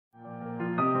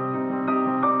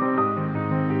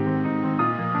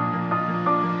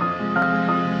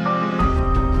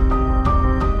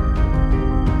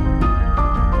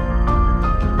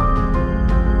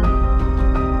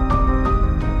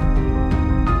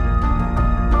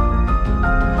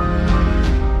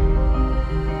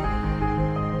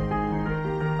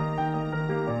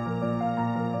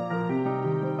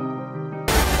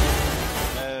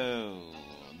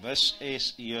This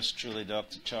is yours truly,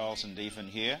 Dr. Charles Ndifon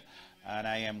here, and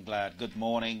I am glad. Good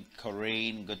morning,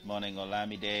 Corinne. Good morning,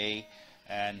 Olamide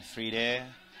and Frida.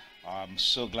 I'm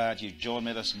so glad you joined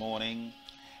me this morning.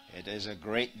 It is a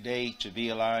great day to be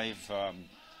alive.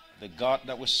 The God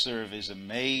that we serve is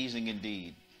amazing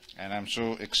indeed, and I'm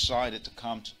so excited to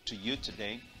come to you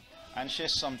today and share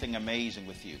something amazing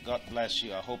with you. God bless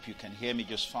you. I hope you can hear me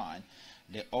just fine.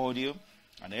 The audio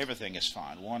and everything is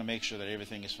fine. We want to make sure that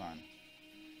everything is fine.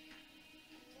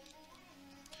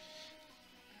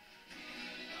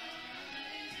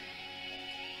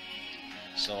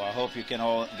 So I hope you can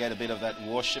all get a bit of that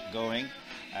worship going,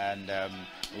 and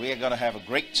we are going to have a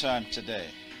great time today.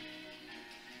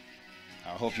 I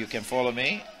hope you can follow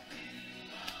me.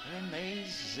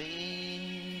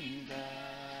 Amazing God.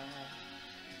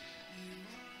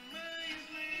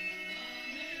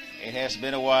 It has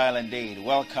been a while indeed.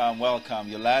 Welcome, welcome,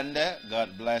 Yolanda.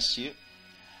 God bless you.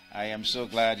 I am so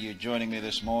glad you're joining me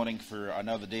this morning for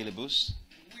another Daily Boost.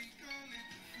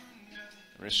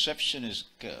 Reception is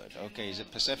good. Okay, is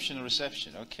it perception or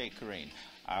reception? Okay, Corinne.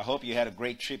 I hope you had a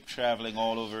great trip traveling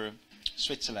all over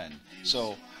Switzerland.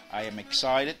 So I am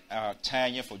excited,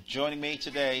 Tanya, for joining me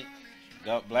today.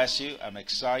 God bless you. I'm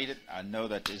excited. I know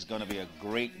that it's going to be a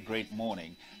great, great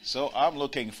morning. So I'm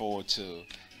looking forward to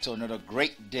another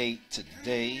great day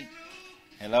today.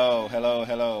 Hello, hello,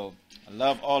 hello. I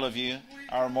love all of you.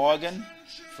 Our Morgan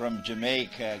from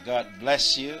Jamaica. God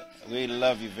bless you. We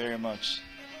love you very much.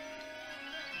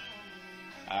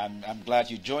 I'm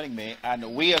glad you're joining me,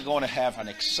 and we are going to have an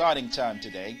exciting time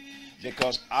today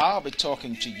because I'll be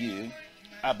talking to you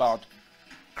about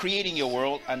creating your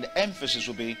world, and the emphasis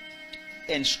will be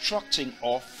instructing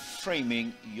or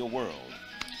framing your world.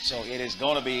 So it is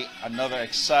going to be another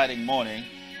exciting morning.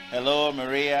 Hello,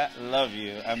 Maria. Love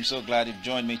you. I'm so glad you've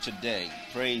joined me today.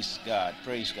 Praise God.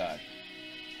 Praise God.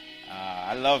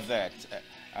 I love that.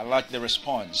 I like the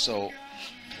response. So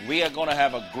we are going to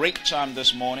have a great time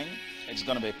this morning. It's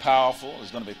going to be powerful. It's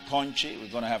going to be punchy. We're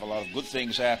going to have a lot of good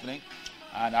things happening.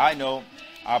 And I know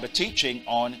I'll be teaching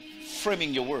on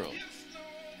framing your world.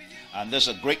 And there's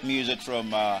a great music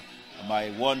from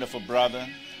my wonderful brother,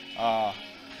 Brother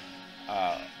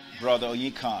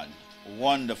Oyikan.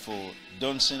 Wonderful.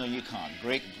 Dunsin Oyikan.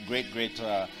 Great, great, great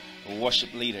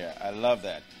worship leader. I love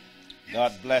that.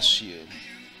 God bless you.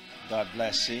 God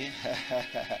bless you.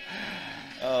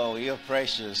 Oh, you're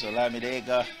precious.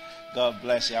 Olamide, God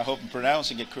bless you. I hope I'm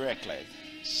pronouncing it correctly.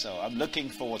 So I'm looking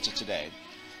forward to today.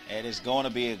 It is going to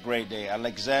be a great day.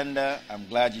 Alexander, I'm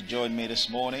glad you joined me this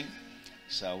morning.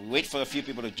 So wait for a few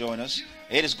people to join us.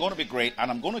 It is going to be great,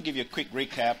 and I'm going to give you a quick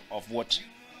recap of what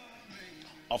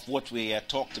we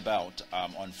talked about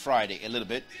on Friday a little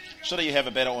bit, so that you have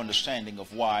a better understanding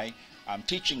of why I'm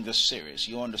teaching this series.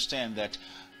 You understand that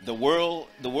the world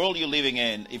you're living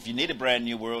in, if you need a brand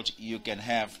new world, you can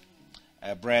have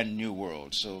a brand new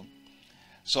world.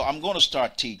 So I'm going to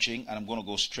start teaching, and I'm going to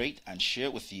go straight and share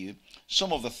with you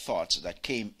some of the thoughts that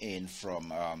came in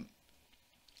from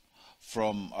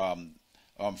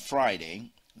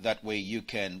Friday. That way you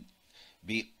can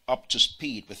be up to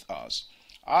speed with us.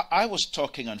 I was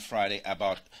talking on Friday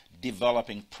about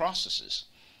developing processes.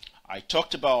 I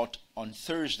talked about on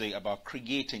Thursday about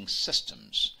creating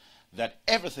systems, that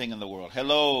everything in the world.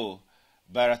 Hello,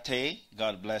 Barate.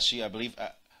 God bless you. I believe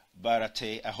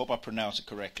Barate, I hope I pronounced it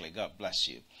correctly. God bless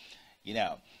you. You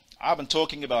know, I've been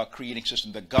talking about creating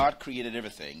systems, that God created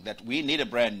everything, that we need a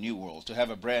brand new world. To have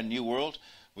a brand new world,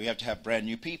 we have to have brand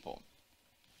new people.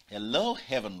 Hello,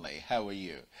 Heavenly. How are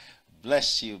you?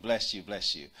 Bless you, bless you,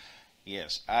 bless you.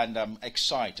 Yes, and I'm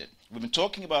excited. We've been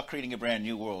talking about creating a brand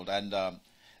new world, and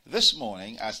this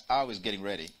morning, as I was getting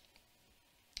ready,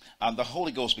 the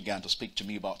Holy Ghost began to speak to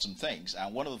me about some things,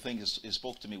 and one of the things he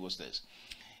spoke to me was this.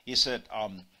 He said,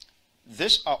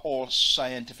 these are all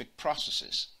scientific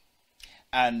processes.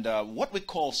 And what we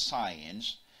call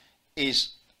science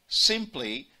is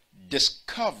simply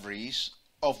discoveries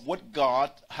of what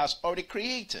God has already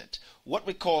created. What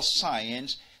we call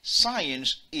science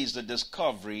is the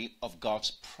discovery of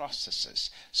God's processes.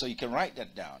 So you can write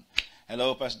that down.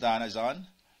 Hello, Pastor Dana is on.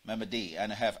 Member D.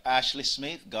 And I have Ashley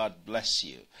Smith. God bless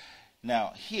you.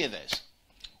 Now, hear this.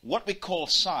 What we call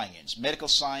science, medical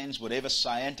science, whatever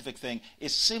scientific thing,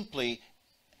 is simply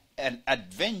an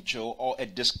adventure or a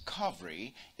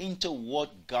discovery into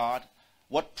what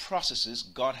processes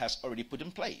God has already put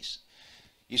in place.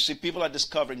 You see, people are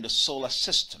discovering the solar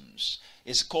systems.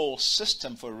 It's called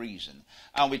system for a reason.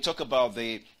 And we talk about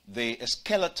the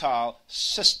skeletal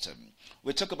system.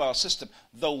 We talk about system.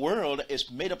 The world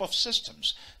is made up of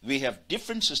systems. We have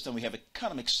different systems. We have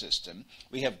economic system.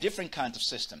 We have different kinds of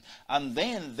system. And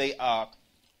then they are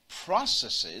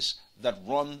processes that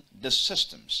run the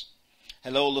systems.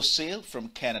 Hello, Lucille from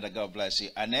Canada. God bless you.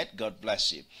 Annette, God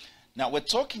bless you. Now, we're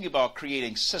talking about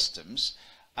creating systems,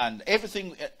 and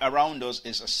everything around us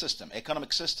is a system.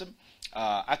 Economic system,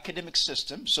 academic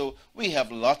system. So we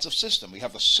have lots of systems. We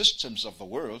have the systems of the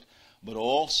world, but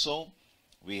also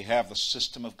we have the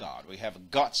system of God. We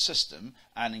have God's system,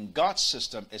 and in God's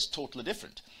system it's totally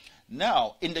different.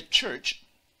 Now, in the church,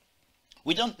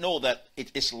 we don't know that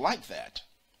it is like that.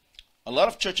 A lot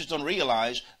of churches don't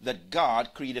realize that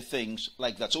God created things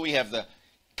like that. So we have the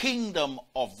kingdom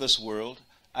of this world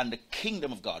and the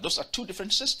kingdom of God. Those are two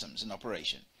different systems in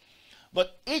operation.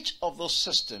 But each of those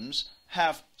systems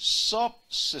have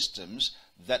subsystems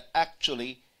that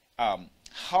actually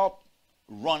help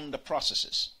run the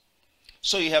processes.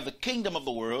 So you have the kingdom of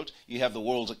the world, you have the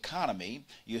world's economy,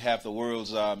 you have the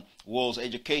world's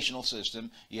educational system,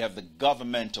 you have the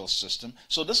governmental system.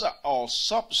 So these are all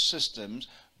subsystems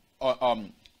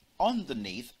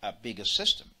underneath a bigger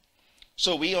system.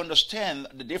 So we understand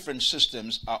the different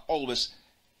systems are always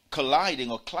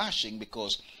colliding or clashing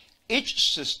because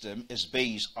each system is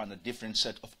based on a different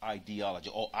set of ideology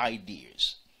or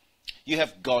ideas. You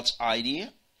have God's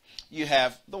idea, you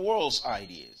have the world's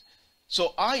ideas.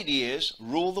 So ideas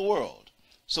rule the world.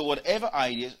 So whatever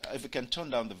ideas, if we can turn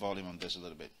down the volume on this a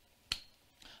little bit.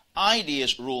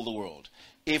 Ideas rule the world.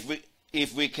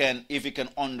 If we can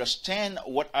understand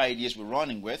what ideas we're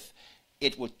running with,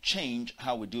 it would change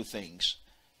how we do things.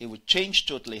 It would change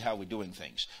totally how we're doing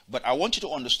things. But I want you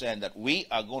to understand that we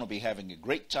are going to be having a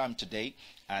great time today,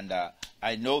 and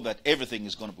I know that everything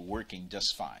is going to be working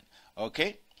just fine.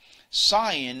 Okay?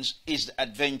 Science is the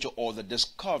adventure or the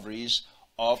discoveries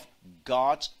of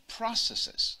God's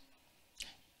processes.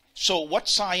 So what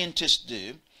scientists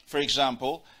do, for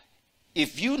example,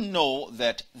 if you know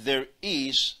that there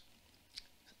is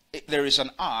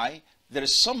an eye, there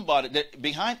is somebody that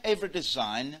behind every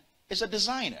design is a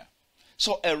designer.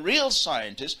 So a real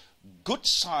scientist, good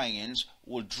science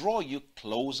will draw you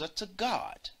closer to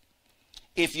God.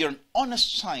 If you're an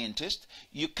honest scientist,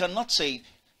 you cannot say,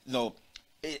 no,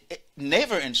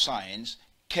 never in science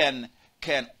can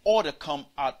order come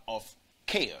out of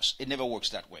chaos. It never works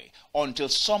that way until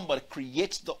somebody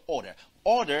creates the order.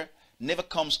 Order never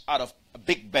comes out of a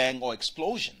big bang or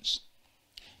explosions.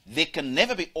 They can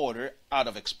never be ordered out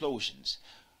of explosions.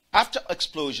 After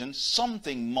explosion,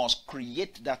 something must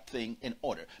create that thing in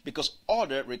order, because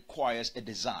order requires a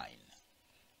design.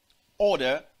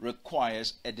 Order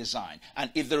requires a design.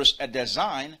 And if there is a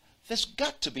design, there's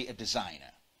got to be a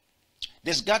designer.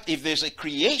 If there's a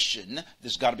creation,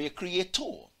 there's got to be a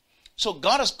creator. So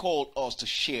God has called us to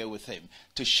share with him,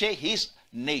 to share his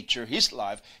nature, his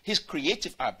life, his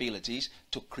creative abilities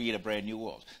to create a brand new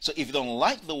world. So if you don't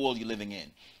like the world you're living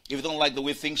in, if you don't like the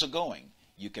way things are going,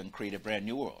 you can create a brand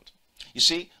new world. You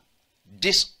see,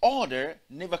 disorder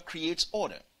never creates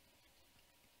order.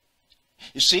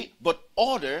 You see, but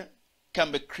order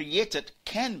can be created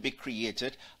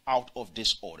out of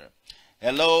disorder.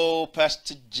 Hello,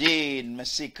 Pastor Jane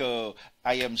Mexico.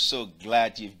 I am so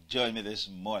glad you've joined me this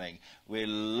morning. We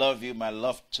love you. My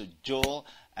love to Joel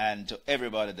and to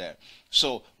everybody there.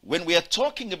 So when we are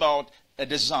talking about a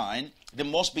design, there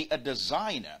must be a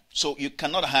designer. So you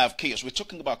cannot have chaos. We're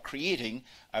talking about creating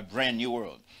a brand new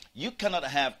world. You cannot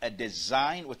have a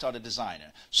design without a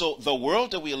designer. So the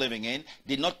world that we're living in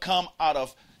did not come out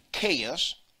of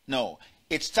chaos. No,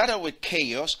 it started with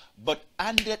chaos, but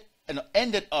ended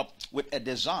up with a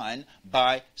design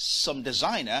by some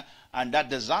designer, and that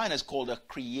designer is called a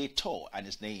creator, and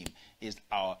his name is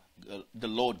the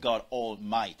Lord God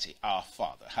Almighty, our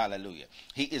Father. Hallelujah.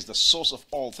 He is the source of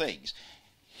all things.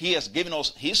 He has given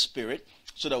us his spirit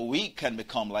so that we can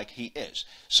become like he is.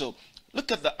 So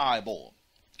look at the eyeball.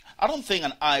 I don't think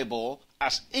an eyeball,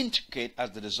 as intricate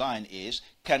as the design is,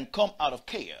 can come out of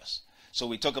chaos. So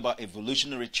we talk about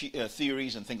evolutionary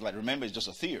theories and things like that. Remember, it's just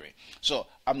a theory. So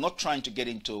I'm not trying to get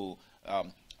into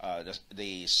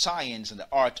the science and the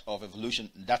art of evolution.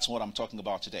 That's what I'm talking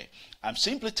about today. I'm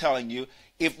simply telling you,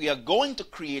 if we are going to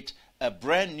create a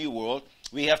brand new world,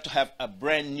 we have to have a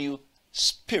brand new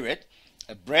spirit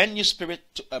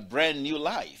to a brand new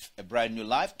life, a brand new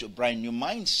life to a brand new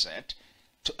mindset,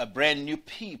 to a brand new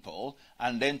people,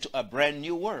 and then to a brand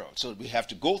new world. So we have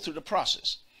to go through the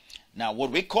process. Now,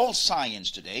 what we call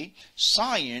science today,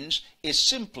 science is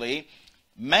simply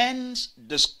man's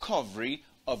discovery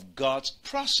of God's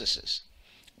processes.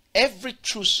 Every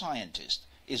true scientist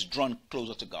is drawn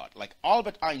closer to God. Like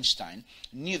Albert Einstein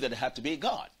knew that there had to be a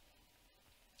God.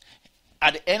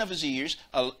 At the end of his years,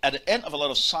 at the end of a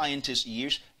lot of scientists'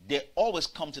 years, they always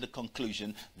come to the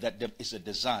conclusion that there is a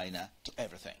designer to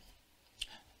everything.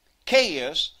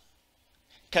 Chaos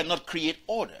cannot create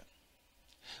order.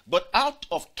 But out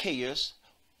of chaos,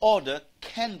 order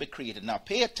can be created. Now,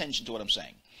 pay attention to what I'm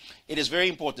saying. It is very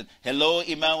important. Hello,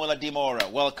 Emmanuel Adimora.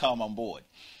 Welcome on board.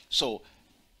 So,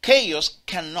 chaos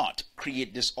cannot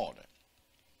create disorder.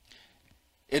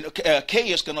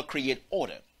 Chaos cannot create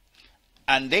order.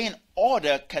 And then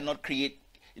order cannot create,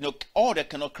 order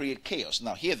cannot create chaos.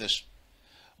 Now, hear this.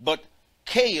 But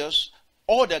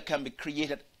order can be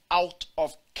created out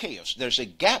of chaos. There's a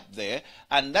gap there,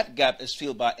 and that gap is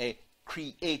filled by a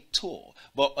creator,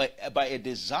 but by a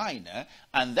designer,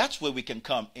 and that's where we can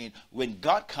come in. When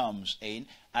God comes in,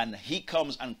 and he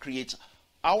comes and creates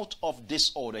out of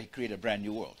disorder, he created a brand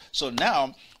new world. So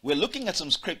now we're looking at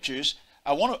some scriptures.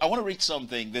 I want to read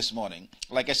something this morning.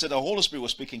 Like I said, the Holy Spirit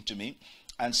was speaking to me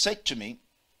and said to me,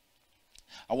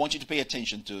 I want you to pay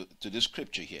attention to this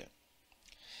scripture here.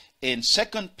 In 2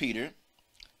 Peter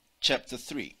chapter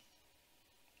 3.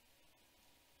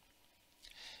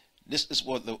 This is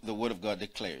what the Word of God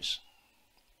declares.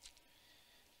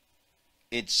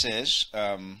 It says,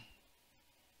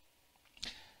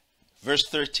 verse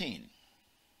 13.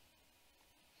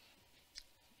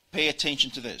 Pay attention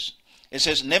to this. It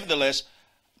says, Nevertheless,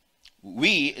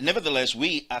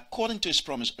 we, according to his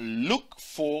promise, look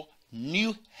for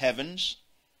new heavens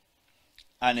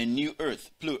and a new earth,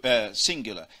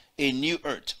 singular, a new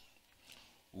earth,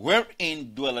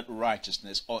 wherein dwelleth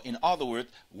righteousness, or in other words,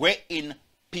 wherein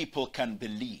people can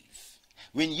believe.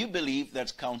 When you believe,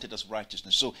 that's counted as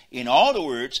righteousness. So, in other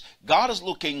words, God is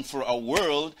looking for a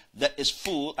world that is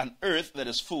full, an earth that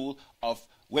is full of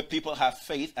where people have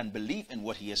faith and believe in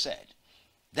what he has said.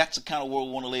 That's the kind of world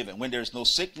we want to live in, when there's no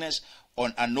sickness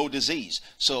and no disease.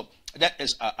 So that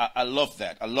is, I love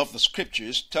that. I love the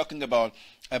scriptures talking about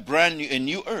a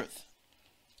new earth.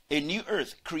 A new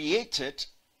earth created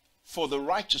for the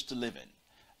righteous to live in,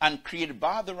 and created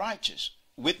by the righteous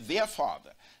with their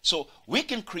Father. So we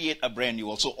can create a brand new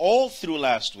world. So all through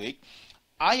last week,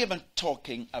 I have been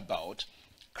talking about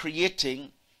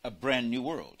creating a brand new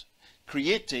world.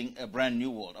 Creating a brand new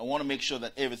world. I want to make sure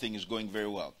that everything is going very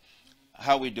well.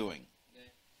 How are we doing?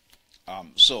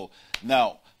 So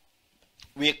now,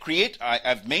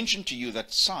 I've mentioned to you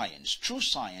that science, true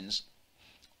science,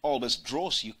 always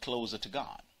draws you closer to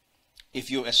God. If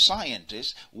you're a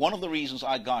scientist, one of the reasons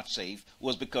I got saved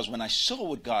was because when I saw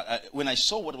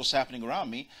what was happening around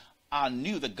me, I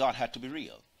knew that God had to be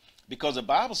real. Because the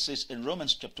Bible says in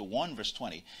Romans chapter 1 verse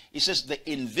 20, it says the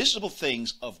invisible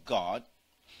things of God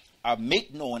are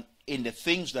made known in the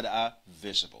things that are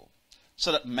visible,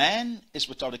 so that man is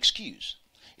without excuse.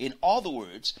 In other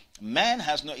words, man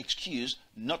has no excuse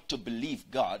not to believe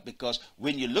God, because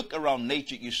when you look around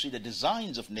nature, you see the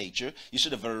designs of nature, you see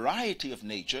the variety of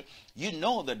nature, you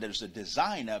know that there's a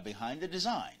designer behind the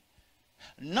design.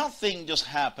 Nothing just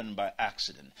happened by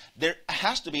accident. There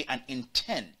has to be an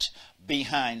intent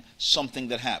behind something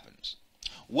that happens.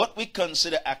 What we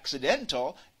consider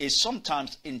accidental is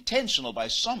sometimes intentional by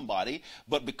somebody,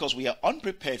 but because we are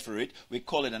unprepared for it, we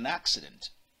call it an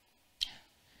accident.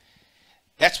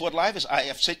 That's what life is. I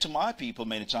have said to my people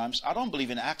many times, I don't believe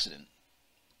in accident.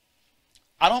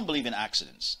 I don't believe in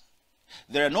accidents.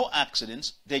 There are no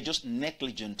accidents. They're just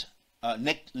negligence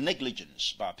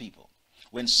by people.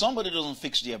 When somebody doesn't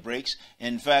fix their brakes,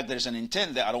 in fact, there's an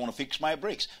intent that I don't want to fix my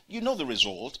brakes. You know the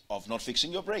result of not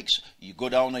fixing your brakes. You go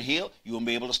down a hill, you won't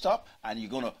be able to stop, and you're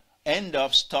going to end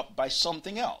up stopped by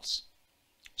something else.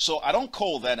 So I don't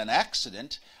call that an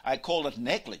accident. I call it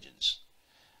negligence.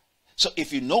 So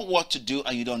if you know what to do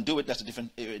and you don't do it, that's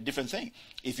a different thing.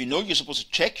 If you know you're supposed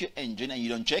to check your engine and you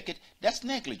don't check it, that's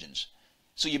negligence.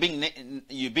 So you're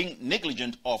being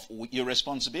negligent of your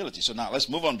responsibility. So now let's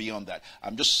move on beyond that.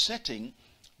 I'm just setting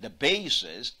the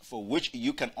basis for which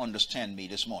you can understand me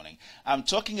this morning. I'm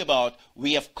talking about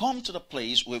we have come to the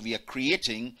place where we are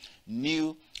creating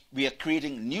new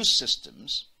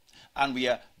systems, and we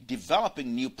are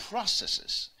developing new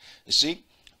processes. You see,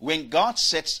 when God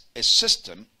sets a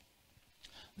system,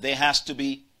 there has to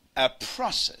be a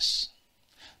process.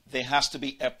 There has to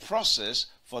be a process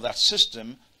for that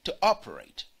system to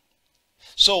operate.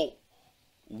 So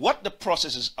what the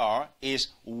processes are is,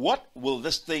 what will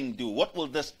this thing do? What will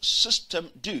this system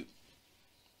do?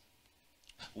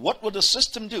 What will the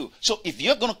system do? So if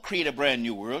you're going to create a brand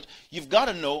new world, you've got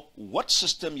to know what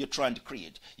system you're trying to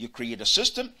create. You create a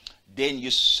system, then you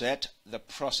set the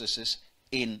processes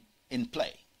in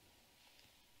play.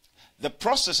 The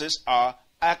processes are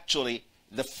actually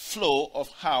the flow of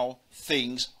how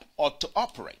things ought to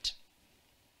operate.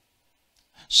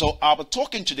 So I'll be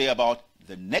talking today about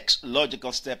the next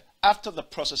logical step after the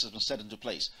process has been set into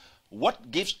place.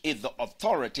 What gives it the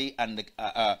authority and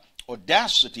the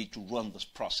audacity to run this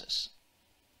process?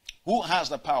 Who has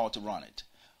the power to run it?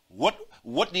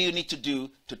 What do you need to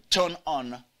do to turn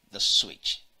on the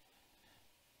switch?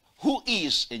 Who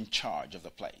is in charge of the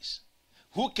place?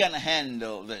 Who can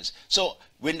handle this? So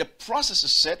when the process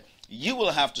is set, you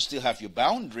will have to still have your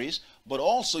boundaries, but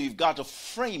also you've got to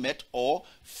frame it, or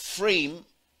frame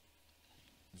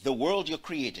the world you're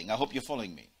creating. I hope you're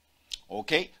following me.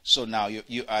 Okay, so now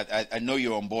I know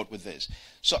you're on board with this.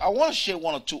 So I want to share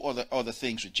one or two other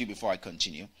things with you before I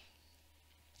continue,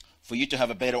 for you to have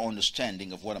a better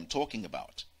understanding of what I'm talking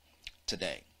about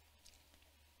today.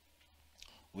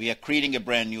 We are creating a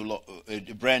brand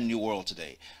new world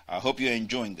today. I hope you're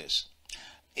enjoying this.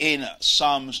 In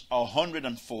Psalms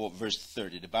 104 verse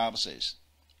 30, the Bible says,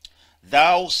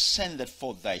 "Thou sendest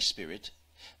forth thy spirit,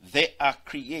 they are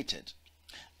created,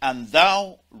 and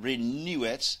thou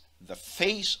renewest the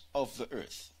face of the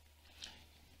earth."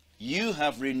 You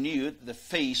have renewed the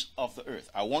face of the earth.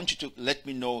 I want you to let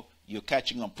me know you're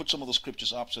catching on. Put some of those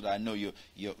scriptures up so that I know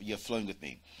you're flowing with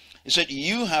me. It said,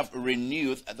 you have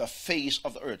renewed the face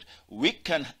of the earth. We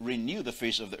can renew the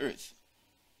face of the earth.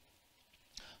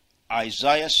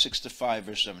 Isaiah 65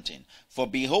 verse 17. "For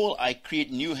behold, I create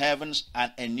new heavens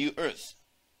and a new earth,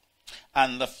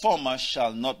 and the former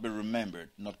shall not be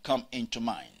remembered, not come into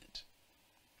mind."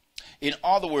 In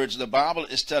other words, the Bible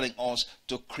is telling us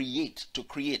to create, to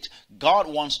create. God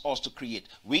wants us to create.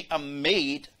 We are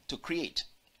made to create.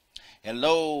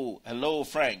 Hello,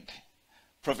 Frank.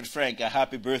 Prophet Frank, a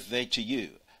happy birthday to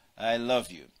you. I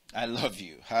love you. I love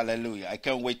you. Hallelujah. I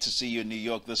can't wait to see you in New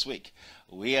York this week.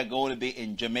 We are going to be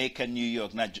in Jamaica, New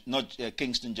York, not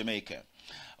Kingston, Jamaica.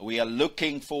 We are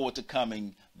looking forward to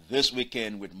coming this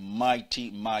weekend with mighty,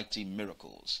 mighty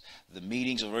miracles. The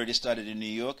meetings have already started in New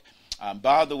York.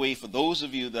 By the way, for those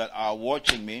of you that are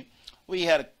watching me, we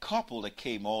had a couple that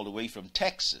came all the way from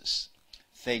Texas.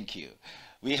 Thank you.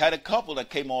 We had a couple that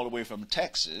came all the way from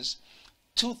Texas,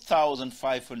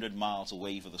 2,500 miles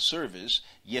away for the service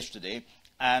yesterday.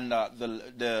 And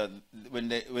when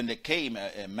they came,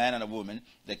 a man and a woman,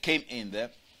 they came in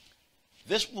there.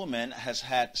 This woman has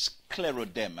had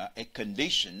scleroderma, a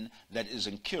condition that is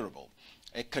incurable,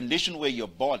 a condition where your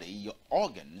body, your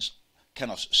organs,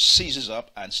 kind of seizes up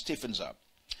and stiffens up.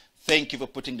 Thank you for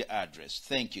putting the address.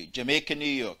 Thank you. Jamaica, New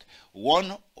York,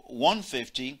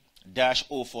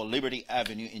 150-04 Liberty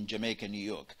Avenue in Jamaica, New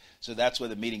York. So that's where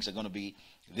the meetings are going to be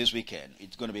this weekend.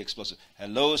 It's going to be explosive.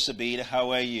 Hello, Sabina. How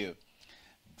are you?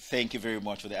 Thank you very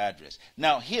much for the address.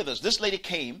 Now, hear this. This lady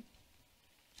came,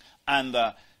 and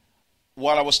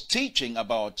while I was teaching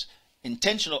about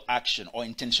intentional action or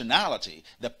intentionality,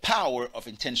 the power of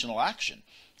intentional action,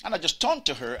 and I just turned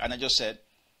to her and I just said,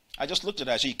 I just looked at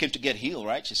her. So you came to get healed,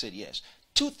 right? She said, yes.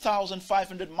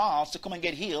 2,500 miles to come and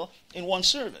get healed in one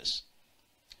service.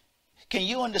 Can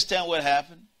you understand what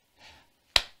happened?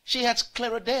 She had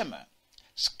scleroderma.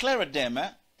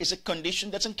 Scleroderma is a condition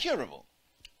that's incurable.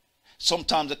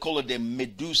 Sometimes they call it the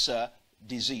Medusa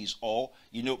disease, or,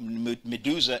 you know,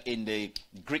 Medusa in the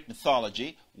Greek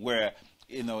mythology, where,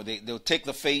 you know, they'll take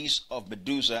the face of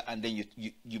Medusa and then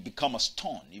you become a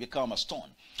stone. You become a stone.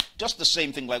 Just the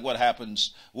same thing like what happened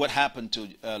to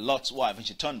Lot's wife, and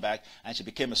she turned back and she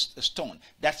became a stone.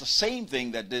 That's the same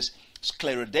thing that this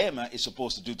scleroderma is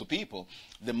supposed to do to people.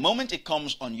 The moment it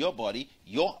comes on your body,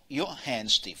 your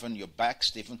hands stiffen, your back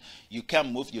stiffen, you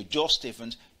can't move, your jaw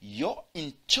stiffens, your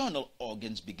internal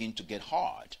organs begin to get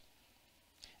hard.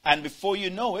 And before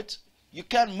you know it, you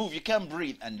can't move, you can't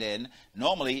breathe, and then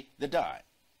normally they die.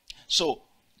 So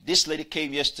this lady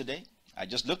came yesterday. I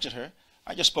just looked at her.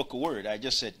 I just spoke a word. I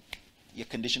just said, your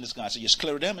condition is gone. I said, your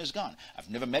scleroderma is gone. I've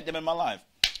never met them in my life.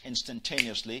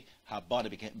 Instantaneously, her body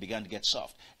began to get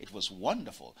soft. It was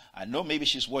wonderful. I know maybe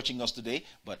she's watching us today,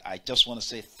 but I just want to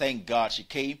say thank God she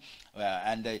came.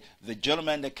 And the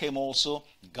gentleman that came also,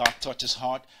 God touched his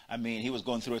heart. I mean, he was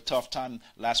going through a tough time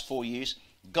last 4 years.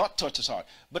 God touched his heart.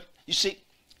 But you see,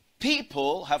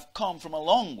 people have come from a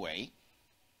long way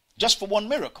just for one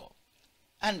miracle.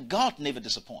 And God never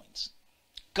disappoints.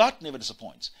 God never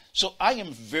disappoints. So I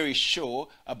am very sure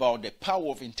about the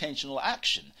power of intentional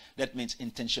action. That means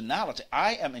intentionality.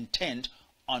 I am intent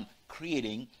on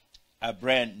creating a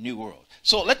brand new world.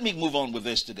 So let me move on with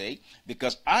this today,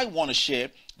 because I want to share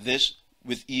this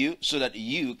with you so that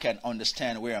you can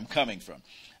understand where I'm coming from.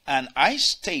 And I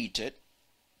stated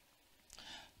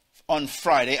on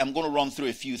Friday, I'm going to run through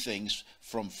a few things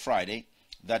from Friday.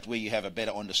 That way you have a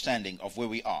better understanding of where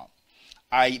we are.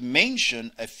 I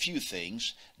mentioned a few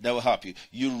things that will help you.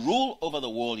 You rule over the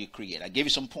world you create. I gave you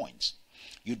some points.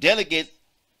 You delegate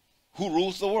who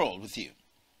rules the world with you.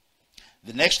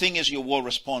 The next thing is your world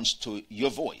responds to your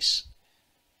voice.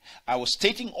 I was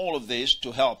stating all of this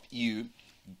to help you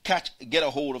Get a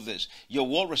hold of this. Your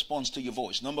world responds to your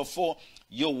voice. Number 4,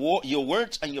 your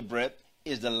words and your breath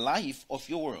is the life of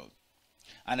your world.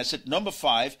 And I said, number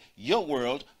 5, your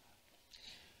world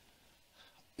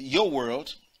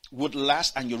would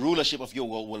last, and your rulership of your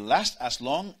world will last as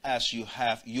long as you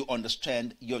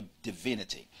understand your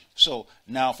divinity. So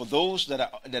now, for those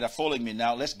that are following me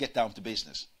now, let's get down to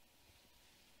business.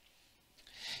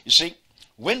 You see,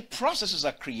 when processes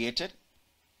are created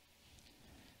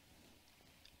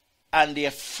and they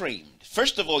are framed,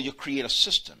 first of all, you create a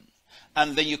system,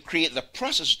 and then you create the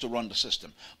processes to run the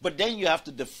system. But then you have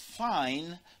to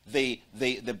define the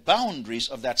boundaries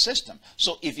of that system.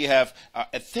 So if you have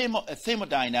a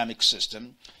thermodynamic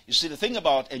system, you see, the thing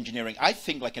about engineering, I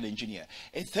think like an engineer.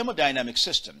 A thermodynamic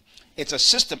system, it's a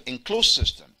system, enclosed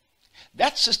system.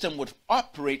 That system would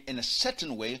operate in a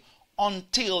certain way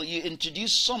until you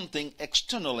introduce something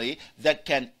externally that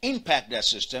can impact that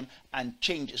system and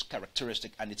change its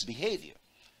characteristic and its behavior.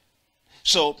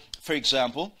 So, for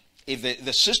example, if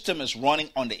the system is running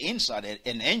on the inside,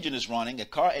 an engine is running, a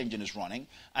car engine is running,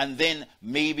 and then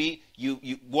maybe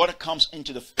water comes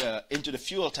into the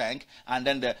fuel tank, and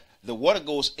then the water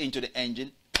goes into the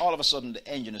engine, all of a sudden the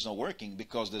engine is not working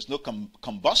because there's no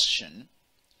combustion,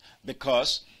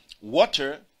 because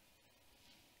water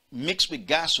mixed with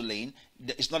gasoline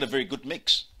is not a very good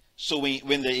mix. So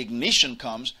when the ignition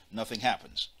comes, nothing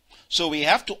happens. So we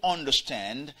have to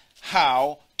understand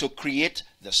how to create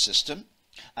the system,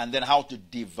 and then how to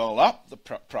develop the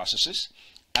processes.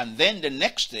 And then the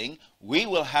next thing, we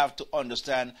will have to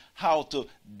understand how to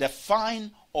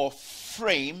define or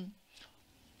frame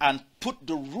and put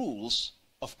the rules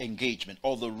of engagement,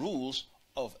 or the rules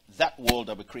of that world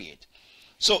that we create.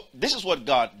 So this is what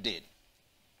God did.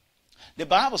 The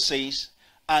Bible says,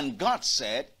 and God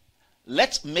said,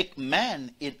 let's make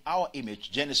man in our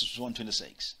image, Genesis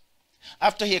 1:26.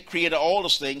 After he had created all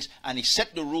those things and he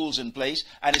set the rules in place,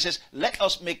 and he says, let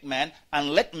us make man, and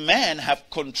let man have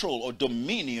control or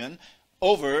dominion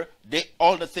over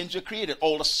all the things we created,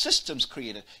 all the systems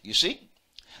created. You see,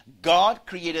 God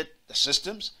created the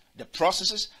systems, the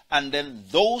processes, and then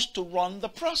those to run the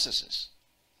processes.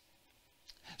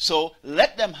 So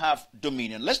let them have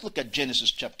dominion. Let's look at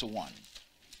Genesis chapter 1.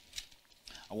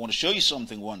 I want to show you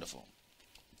something wonderful.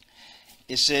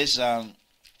 It says,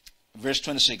 verse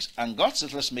 26, and God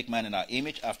says, let's make man in our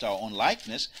image, after our own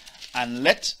likeness, and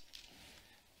let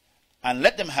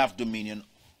them have dominion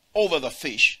over the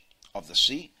fish of the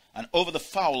sea, and over the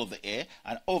fowl of the air,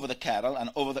 and over the cattle, and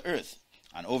over the earth,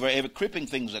 and over every creeping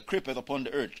thing that creepeth upon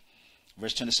the earth.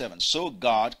 Verse 27, so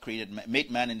God made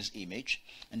man in his image.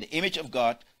 In the image of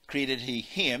God created he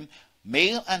him,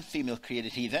 male and female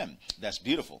created he them. That's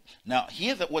beautiful. Now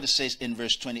hear what it says in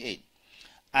verse 28.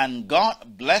 And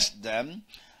God blessed them,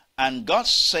 and God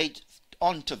said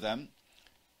unto them,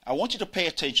 I want you to pay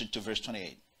attention to verse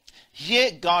 28.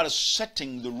 Here God is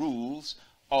setting the rules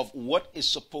of what is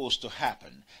supposed to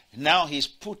happen. Now he's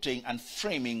putting and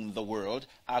framing the world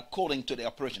according to the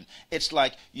operation. It's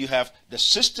like you have the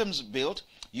systems built,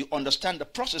 you understand the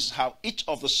process, how each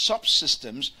of the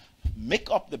subsystems make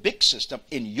up the big system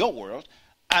in your world,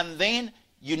 and then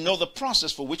you know the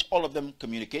process for which all of them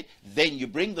communicate. Then you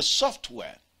bring the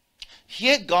software.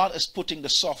 Here God is putting the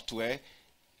software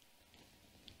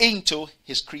into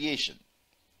his creation.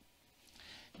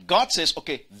 God says,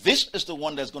 okay, this is the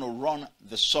one that's going to run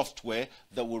the software,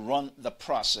 that will run the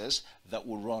process, that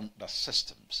will run the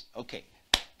systems. Okay,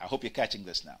 I hope you're catching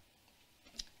this now.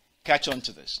 Catch on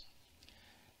to this.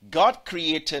 God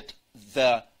created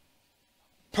the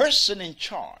person in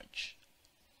charge,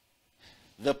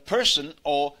 the person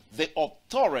or the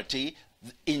authority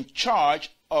in charge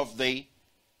of the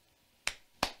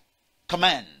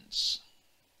commands,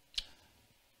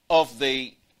 of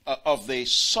the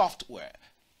software.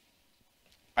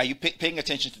 Are you paying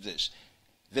attention to this?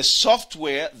 The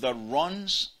software that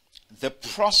runs the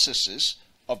processes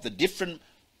of the different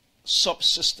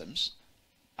subsystems.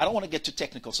 I don't want to get too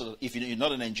technical, so if you're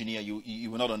not an engineer, you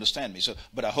will not understand me.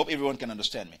 But I hope everyone can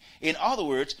understand me. In other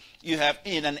words, you have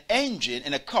in an engine,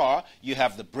 in a car, you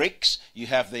have the brakes, you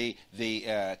have the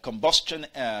combustion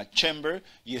chamber,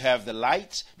 you have the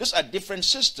lights. Those are different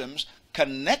systems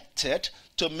connected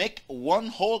to make one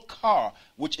whole car,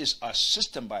 which is a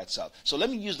system by itself. So let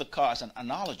me use the car as an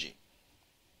analogy.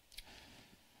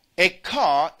 A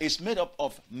car is made up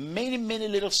of many, many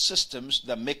little systems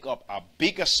that make up a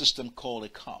bigger system called a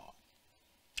car.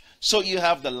 So you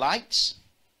have the lights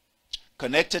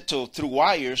connected through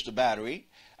wires to battery,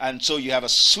 and so you have a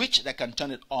switch that can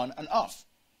turn it on and off.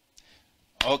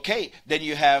 Okay, then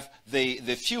you have the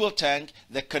fuel tank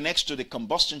that connects to the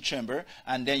combustion chamber,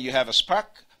 and then you have a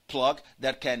spark plug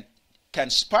that can can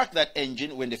spark that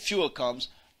engine when the fuel comes,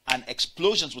 and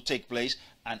explosions will take place,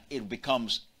 and it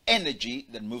becomes energy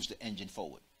that moves the engine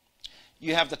forward.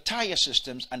 You have the tire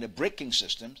systems and the braking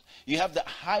systems. You have the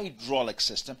hydraulic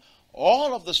system.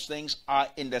 All of those things are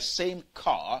in the same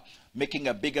car, making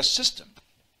a bigger system.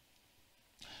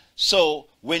 So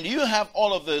when you have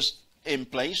all of this in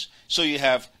place, so you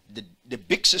have the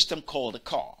big system called the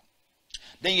car.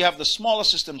 Then you have the smaller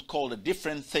systems called the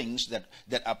different things that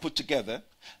are put together.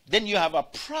 Then you have a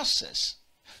process.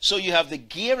 So you have the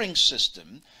gearing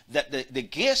system, that the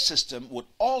gear system would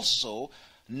also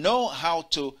know how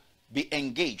to be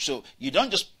engaged. So you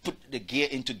don't just put the gear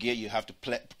into gear. You have to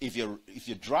play. If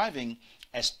you're driving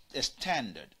a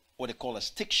standard, what they call a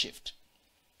stick shift,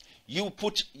 you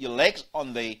put your legs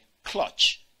on the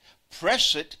clutch,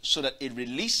 press it so that it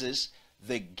releases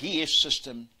the gear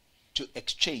system to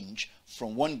exchange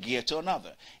from one gear to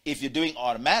another. If you're doing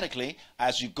automatically,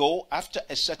 as you go after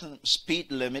a certain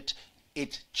speed limit,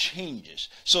 it changes.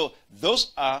 So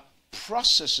those are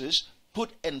processes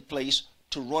put in place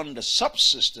to run the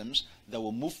subsystems that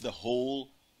will move the whole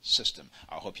system.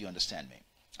 I hope you understand me.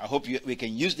 I hope we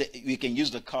can use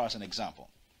the car as an example.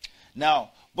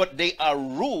 Now, but they are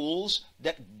rules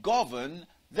that govern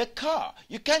the car.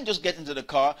 You can't just get into the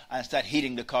car and start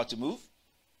hitting the car to move.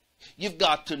 You've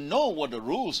got to know what the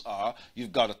rules are.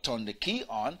 You've got to turn the key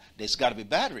on. There's got to be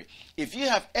battery. If you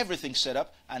have everything set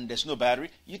up and there's no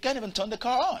battery, you can't even turn the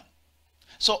car on.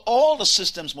 So all the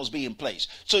systems must be in place.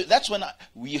 So that's when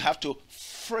you have to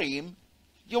frame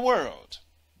your world.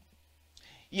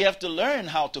 You have to learn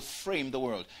how to frame the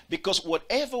world, because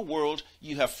whatever world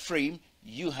you have framed,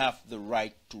 you have the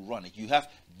right to run it.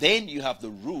 Then you have the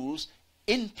rules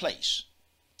in place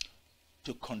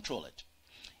to control it.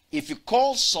 If you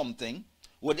call something,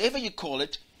 whatever you call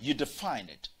it, you define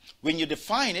it. When you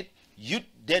define it, you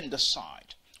then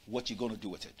decide what you're going to do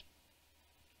with it.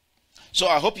 So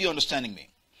I hope you're understanding me.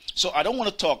 So I don't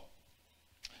want to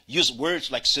use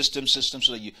words like system,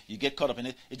 so that you get caught up in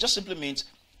it. It just simply means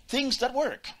things that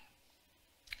work.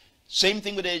 Same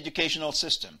thing with the educational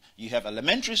system. You have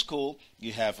elementary school,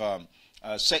 you have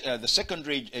the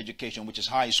secondary education, which is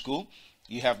high school,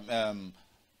 you have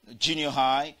junior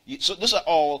high. So those are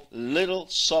all little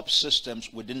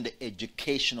subsystems within the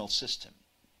educational system.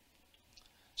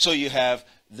 So you have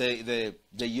the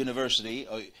university,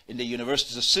 or in the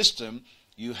university system,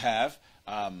 you have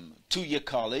 2-year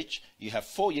college, you have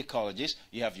 4-year colleges,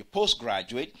 you have your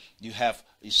postgraduate, you have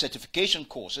your certification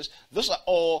courses. Those are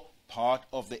all part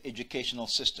of the educational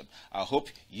system. I hope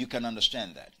you can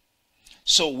understand that.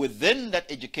 So within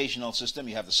that educational system,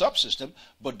 you have the subsystem,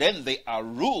 but then there are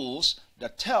rules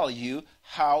that tell you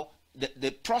how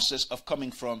the process of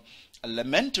coming from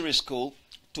elementary school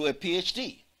to a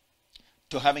PhD,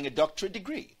 to having a doctorate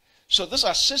degree. So those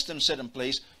are systems set in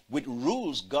place with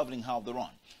rules governing how they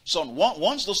run. So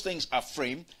once those things are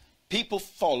framed, people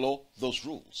follow those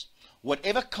rules.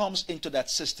 Whatever comes into that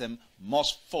system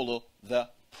must follow the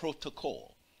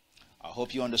protocol. I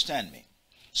hope you understand me.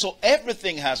 So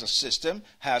everything has a system,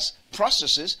 has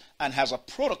processes, and has a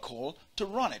protocol to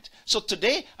run it. So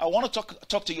today I want to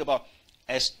talk to you about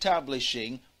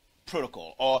establishing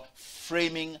protocol, or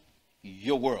framing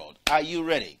your world. Are you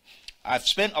ready? I've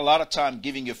spent a lot of time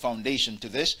giving you a foundation to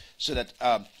this, so that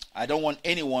I don't want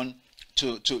anyone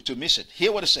to miss it.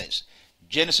 Hear what it says.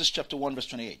 Genesis chapter 1 verse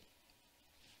 28.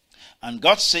 And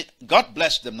God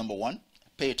blessed them, number one.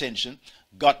 Pay attention.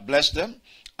 God blessed them,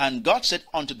 and God said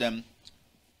unto them,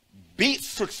 be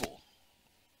fruitful.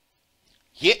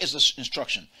 Here is the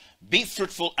instruction. Be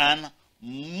fruitful and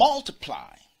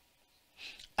multiply,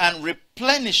 and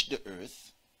replenish the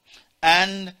earth,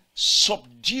 and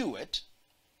subdue it.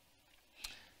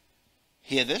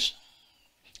 Hear this.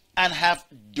 And have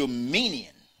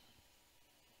dominion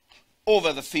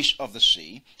over the fish of the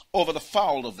sea, over the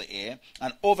fowl of the air,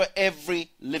 and over every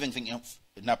living thing.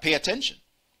 Now pay attention.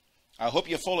 I hope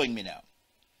you're following me now.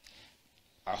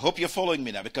 I hope you're following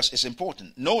me now, because it's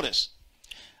important. Notice.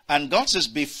 And God says,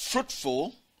 be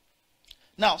fruitful.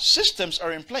 Now, systems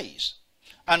are in place.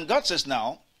 And God says,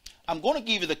 now, I'm going to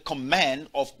give you the command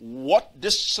of what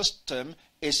this system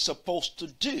is supposed to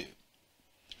do.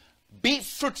 Be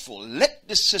fruitful. Let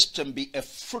this system be a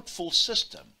fruitful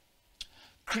system.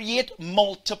 Create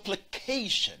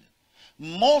multiplication.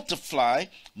 Multiply,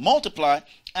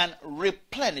 and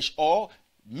replenish, or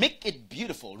make it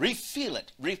beautiful, refill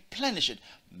it, replenish it,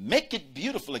 make it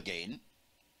beautiful again,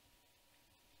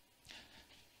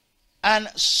 and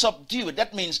subdue it.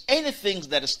 That means anything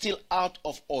that is still out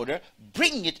of order,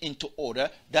 bring it into order.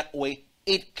 That way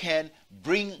it can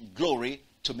bring glory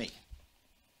to me.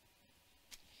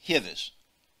 Hear this.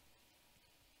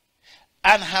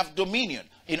 and have dominion.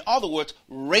 In other words,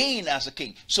 reign as a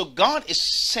king. So God is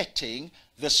setting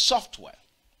the software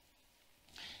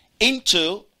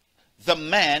into the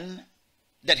man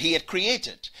that he had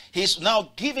created. He's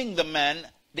now giving the man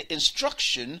the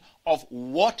instruction of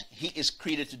what he is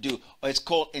created to do, or it's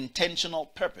called intentional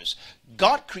purpose.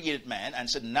 God created man and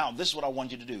said, now this is what I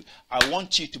want you to do. I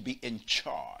want you to be in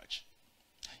charge.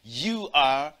 You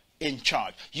are in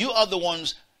charge. You are the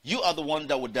one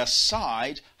that would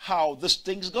decide how this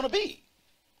thing is going to be.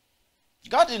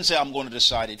 God didn't say, I'm going to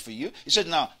decide it for you. He said,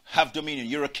 now have dominion.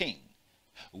 You're a king.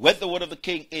 What the word of the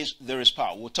king is, there is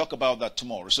power. We'll talk about that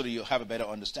tomorrow so that you have a better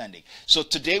understanding. So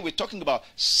today we're talking about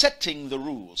setting the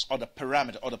rules or the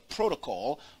parameter or the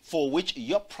protocol for which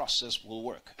your process will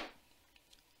work.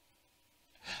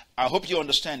 I hope you're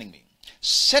understanding me.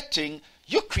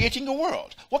 You're creating a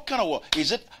world. What kind of world?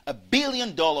 Is it a $1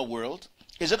 billion world?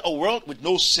 Is it a world with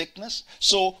no sickness?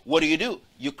 So what do?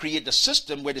 You create the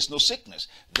system where there's no sickness.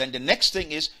 Then the next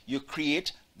thing is you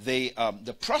create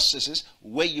the processes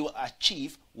where you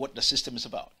achieve what the system is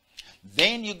about.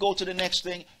 Then you go to the next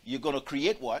thing. You're going to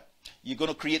create what? You're going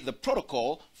to create the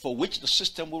protocol for which the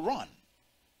system will run.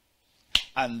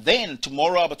 And then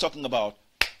tomorrow I'll be talking about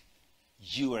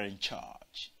you are in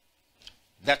charge.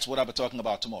 That's what I'll be talking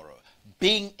about tomorrow.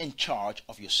 Being in charge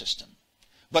of your system.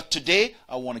 But today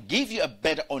I want to give you a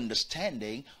better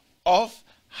understanding of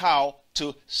how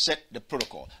to set the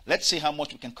protocol. Let's see how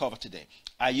much we can cover today.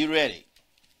 Are you ready?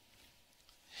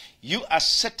 You are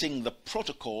setting the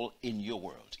protocol in your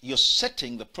world. You're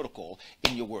setting the protocol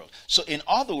in your world. So in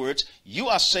other words, you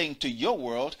are saying to your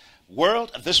world,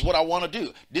 this is what I want to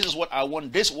do. This is what I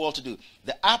want this world to do.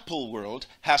 The Apple world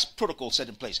has protocol set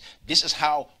in place. This is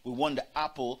how we want the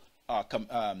Apple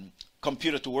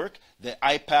computer to work, the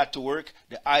iPad to work,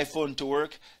 the iPhone to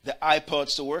work, the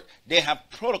iPods to work. They have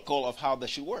protocol of how they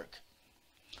should work.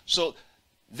 So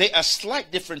there are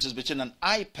slight differences between an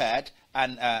iPad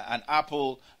and an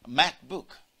Apple MacBook.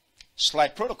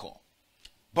 Slight protocol.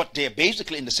 But they're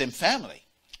basically in the same family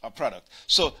of product.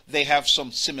 So they have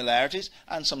some similarities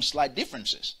and some slight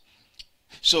differences.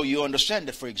 So you understand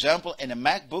that, for example, in a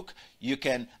MacBook, you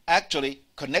can actually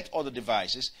connect other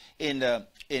devices. In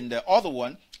the other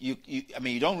one, you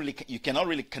cannot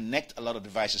really connect a lot of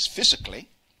devices physically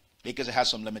because it has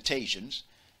some limitations.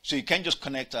 So you can't just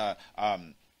connect a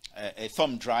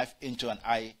thumb drive into an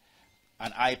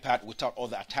iPad without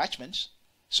other attachments.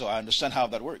 So I understand how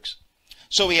that works.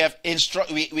 So we have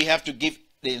to give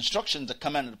the instructions, the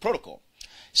command, and the protocol.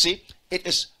 See, it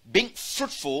is being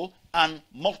fruitful and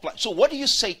multiply. So what do you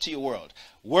say to your world?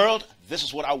 World, this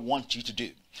is what I want you to do.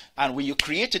 And when you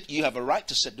create it, you have a right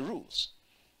to set the rules.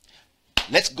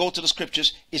 Let's go to the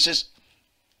scriptures. It says,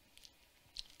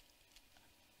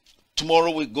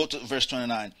 tomorrow we go to verse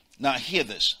 29. Now hear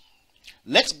this.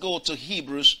 Let's go to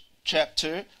Hebrews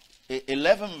chapter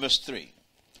 11 verse 3.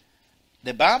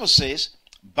 The Bible says,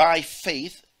 by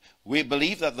faith we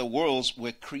believe that the worlds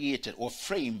were created or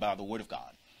framed by the word of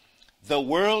God. The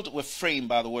world were framed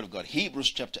by the word of God.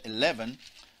 Hebrews chapter 11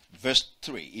 verse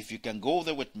 3. If you can go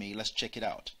there with me, let's check it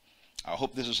out. I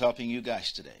hope this is helping you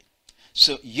guys today.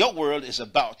 So your world is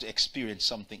about to experience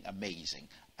something amazing.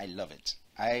 I love it.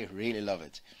 I really love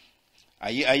it. Are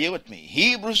you with me?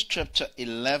 Hebrews chapter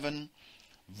 11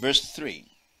 verse 3.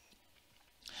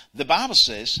 The Bible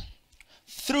says,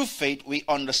 through faith we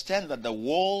understand that the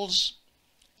worlds,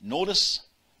 notice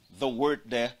the word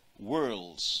there,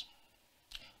 worlds.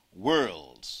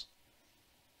 Worlds.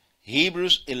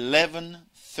 Hebrews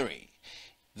 11:3.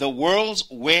 The worlds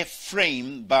were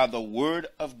framed by the word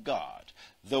of God.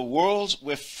 The worlds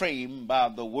were framed by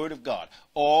the word of God,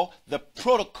 or the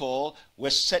protocol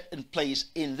was set in place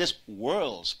in this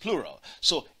worlds, plural.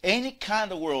 So any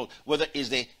kind of world, whether it's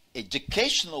the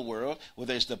educational world,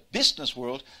 whether it's the business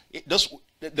world,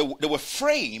 they were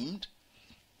framed.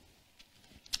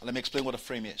 Let me explain what a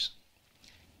frame is.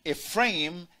 A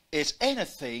frame is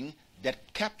anything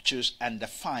that captures and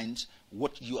defines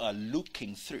what you are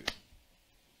looking through.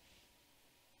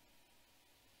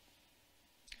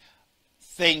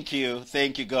 Thank you,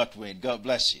 Godwin. God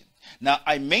bless you. Now,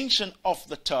 I mentioned off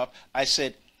the top, I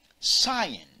said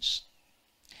science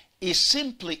is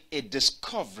simply a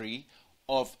discovery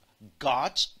of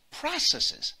God's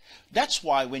processes. That's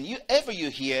why whenever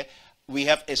you hear we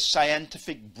have a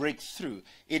scientific breakthrough,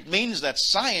 it means that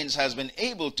science has been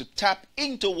able to tap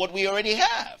into what we already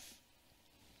have.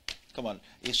 Come on,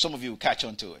 if some of you catch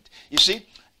on to it. You see,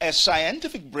 a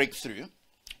scientific breakthrough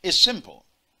is simple.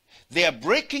 They are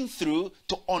breaking through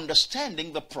to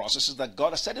understanding the processes that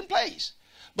God has set in place.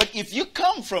 But if you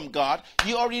come from God,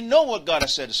 you already know what God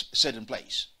has set in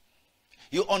place.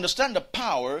 You understand the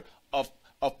power of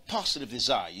of positive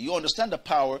desire. You understand the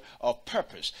power of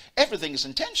purpose. Everything is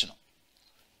intentional.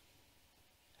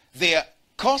 They are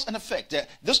cause and effect.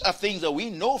 Those are things that we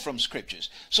know from scriptures.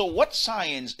 So what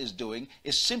science is doing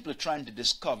is simply trying to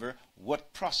discover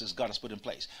what process God has put in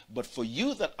place. But for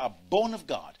you that are born of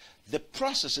God, the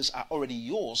processes are already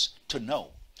yours to know.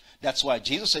 That's why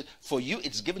Jesus said, for you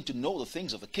it's given to know the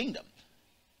things of the kingdom.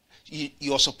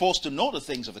 You're supposed to know the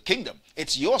things of the kingdom.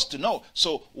 It's yours to know.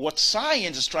 So what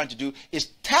science is trying to do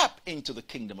is tap into the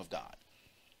kingdom of God.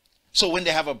 So when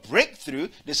they have a breakthrough,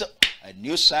 they say, a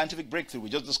new scientific breakthrough. We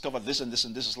just discovered this and this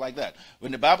and this is like that.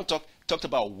 When the Bible talked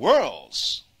about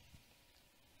worlds,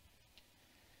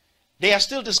 they are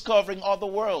still discovering other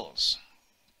worlds,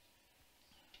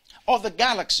 other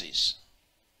galaxies.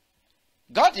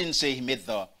 God didn't say he made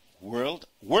the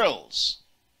worlds.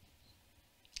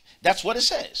 That's what it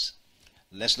says.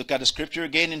 Let's look at the scripture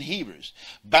again in Hebrews.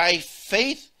 By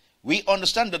faith, we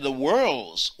understand that the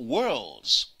worlds,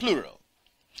 plural,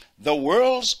 the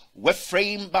worlds were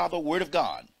framed by the word of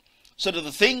God, so that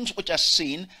the things which are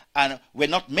seen and were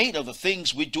not made of the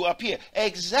things which do appear.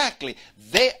 Exactly.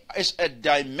 There is a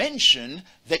dimension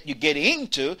that you get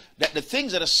into, that the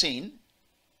things that are seen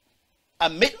are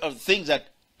made of things that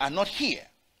are not here.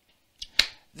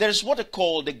 There's what they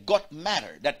call the God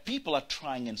matter that people are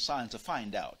trying in science to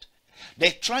find out.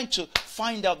 They're trying to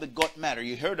find out the God matter.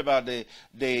 You heard about the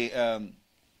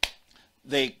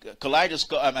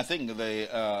kaleidoscope.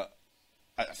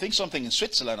 I think something in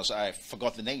Switzerland, or so, I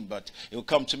forgot the name, but it will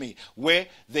come to me, where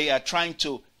they are trying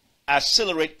to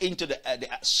accelerate into the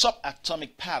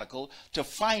subatomic particle to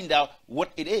find out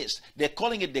what it is. They're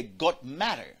calling it the God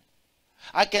matter.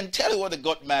 I can tell you what the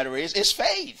God matter is. It's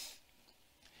faith.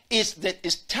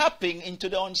 It's tapping into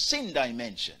the unseen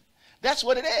dimension. That's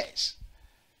what it is.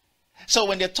 So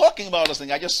when they're talking about this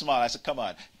thing, I just smile. I said, come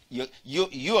on.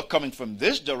 You are coming from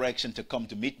this direction to come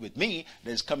to meet with me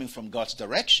that is coming from God's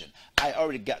direction. I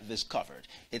already got this covered.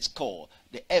 It's called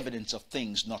the evidence of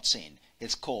things not seen.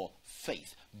 It's called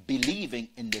faith. Believing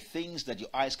in the things that your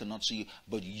eyes cannot see,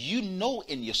 but you know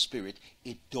in your spirit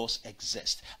it does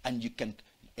exist. And you can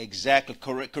exactly,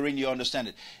 Corinne, you understand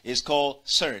it. It's called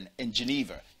CERN in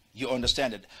Geneva. You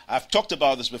understand it. I've talked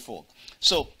about this before.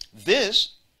 So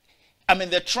this,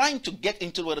 they're trying to get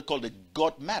into what they call the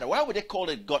God matter. Why would they call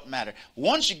it God matter?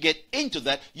 Once you get into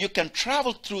that, you can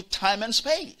travel through time and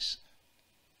space.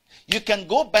 You can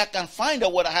go back and find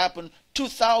out what happened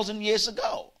 2,000 years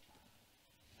ago.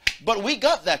 But we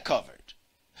got that covered.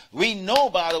 We know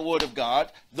by the word of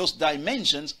God, those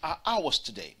dimensions are ours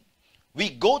today. We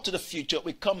go to the future,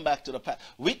 we come back to the past.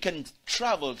 We can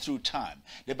travel through time.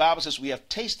 The Bible says we have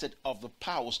tasted of the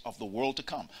powers of the world to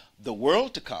come. The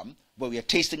world to come, but we are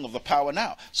tasting of the power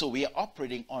now. So we are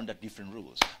operating under different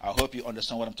rules. I hope you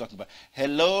understand what I'm talking about.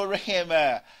 Hello,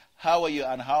 Rahima. How are you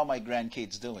and how are my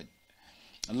grandkids doing?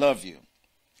 I love you.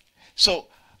 So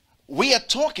we are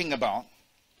talking about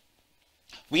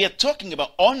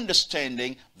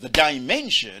understanding the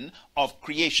dimension of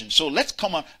creation. So let's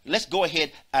go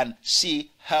ahead and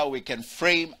see how we can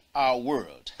frame our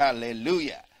world.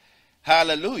 Hallelujah.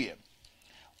 Hallelujah.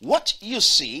 What you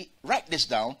see, write this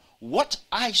down. What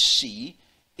I see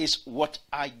is what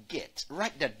I get.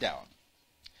 Write that down.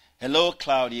 Hello,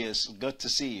 Claudius. Good to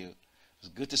see you. It's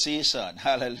good to see you, son.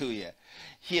 Hallelujah.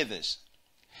 Hear this.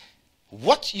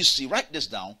 What you see, write this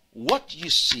down. What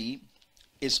you see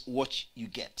is what you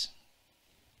get.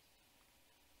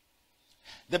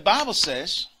 The Bible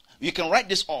says, you can write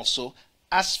this also,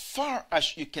 as far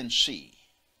as you can see,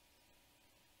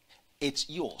 it's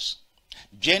yours.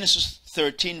 Genesis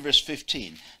 13 verse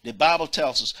 15, the Bible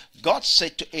tells us, God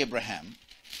said to Abraham,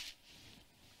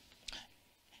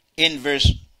 in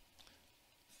verse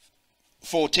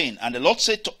 14, and the Lord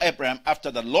said to Abraham, after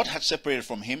the Lord had separated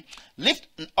from him, lift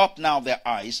up now their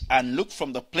eyes and look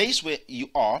from the place where you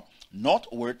are,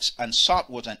 northwards and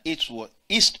southwards and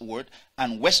eastward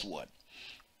and westward.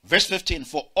 Verse 15,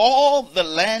 for all the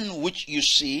land which you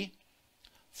see,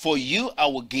 for you I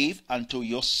will give unto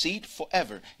your seed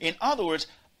forever. In other words,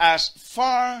 as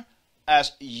far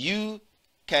as you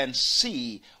can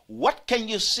see. What can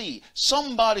you see?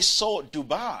 Somebody saw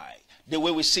Dubai the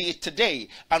way we see it today,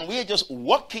 and we're just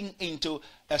walking into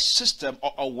a system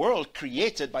or a world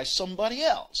created by somebody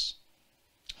else.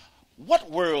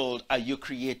 What world are you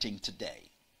creating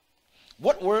today?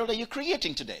 What world are you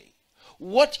creating today?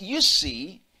 What you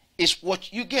see is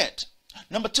what you get.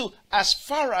 Number two, as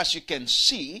far as you can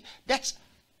see, that's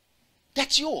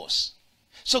yours.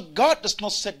 So God does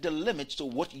not set the limits to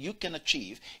what you can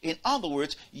achieve. In other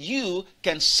words, you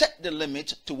can set the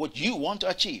limit to what you want to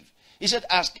achieve. He said,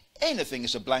 ask anything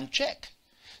is a blank check.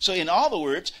 So in other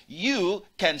words, you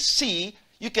can see,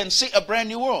 you can see a brand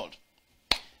new world.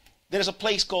 There is a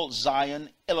place called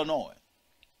Zion, Illinois.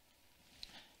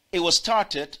 It was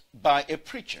started by a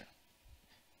preacher.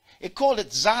 He called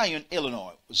it Zion,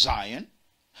 Illinois. Zion.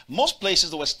 Most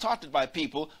places were started by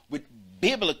people with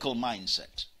biblical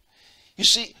mindset. You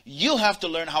see, you have to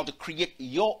learn how to create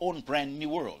your own brand new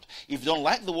world. If you don't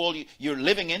like the world you're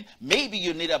living in, maybe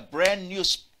you need a brand new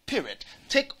spirit.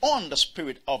 Take on the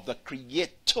spirit of the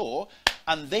Creator,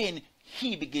 and then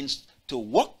He begins to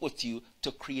work with you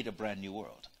to create a brand new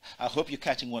world. I hope you're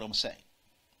catching what I'm saying.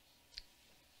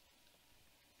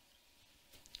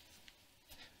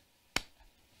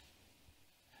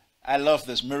 I love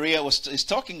this. Maria is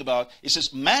talking about, it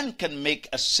says, man can make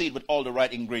a seed with all the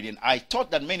right ingredients. I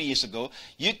taught that many years ago.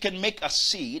 You can make a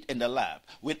seed in the lab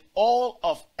with all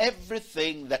of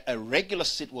everything that a regular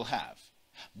seed will have.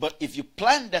 But if you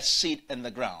plant that seed in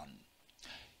the ground,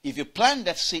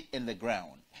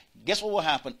 guess what will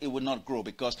happen? It will not grow,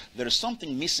 because there is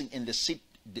something missing in the seed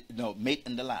made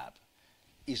in the lab.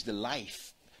 Is the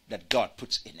life that God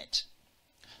puts in it.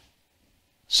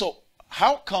 So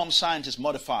how come scientists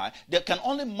modify? They can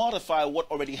only modify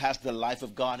what already has the life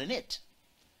of God in it.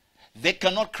 They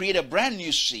cannot create a brand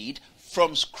new seed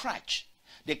from scratch.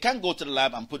 They can't go to the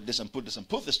lab and put this and put this and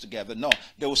put this together. No,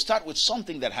 they will start with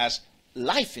something that has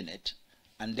life in it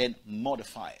and then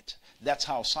modify it. That's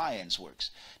how science works.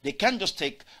 They can't just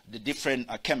take the different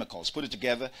chemicals, put it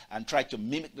together, and try to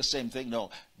mimic the same thing.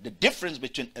 No, the difference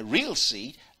between a real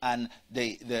seed and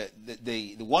the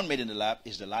one made in the lab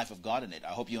is the life of God in it.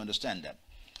 I hope you understand that.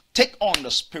 Take on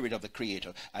the spirit of the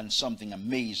Creator, and something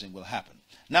amazing will happen.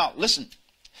 Now, listen.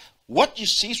 What you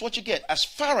see is what you get. As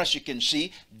far as you can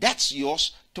see, that's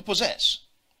yours to possess.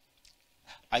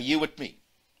 Are you with me?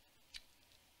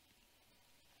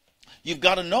 You've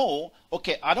got to know,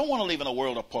 okay, I don't want to live in a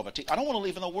world of poverty. I don't want to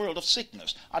live in a world of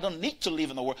sickness. I don't need to live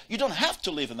in a world. You don't have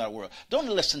to live in that world. Don't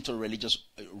listen to religious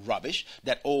rubbish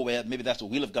that, oh, well, maybe that's the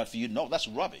will of God for you. No, that's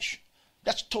rubbish.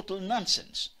 That's total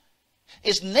nonsense.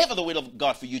 It's never the will of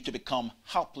God for you to become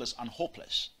helpless and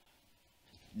hopeless.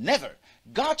 Never.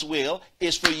 God's will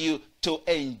is for you to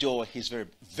enjoy His very,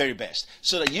 very best,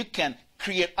 so that you can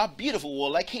create a beautiful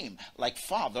world like Him, like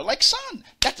Father, like Son.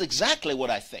 That's exactly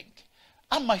what I think.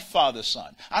 I'm my Father's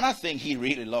son, and I think He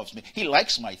really loves me. He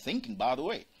likes my thinking, by the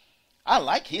way. I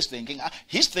like His thinking.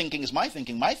 His thinking is my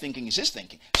thinking. My thinking is His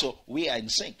thinking. So we are in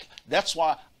sync. That's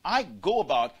why I go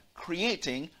about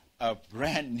creating a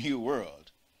brand new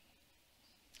world.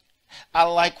 I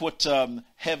like what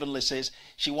Heavenly says.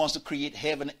 She wants to create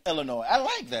Heaven, Illinois. I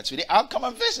like that, sweetie. I'll come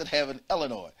and visit Heaven,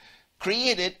 Illinois.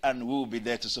 Create it, and we'll be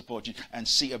there to support you and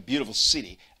see a beautiful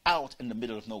city out in the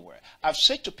middle of nowhere. I've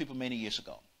said to people many years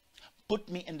ago, put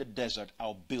me in the desert,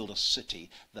 I'll build a city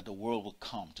that the world will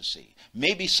come to see.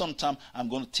 Maybe sometime I'm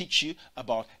going to teach you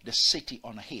about the city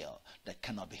on a hill that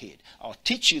cannot be hid. I'll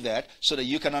teach you that so that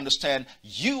you can understand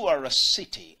you are a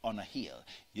city on a hill.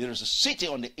 There is a city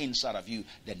on the inside of you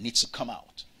that needs to come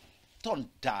out. Don't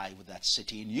die with that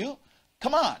city in you.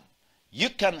 Come on. You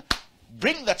can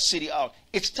bring that city out.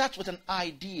 It starts with an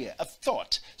idea, a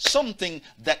thought, something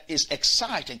that is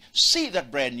exciting. See that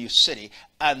brand new city,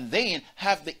 and then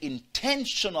have the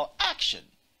intentional action.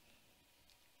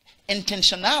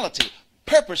 Intentionality,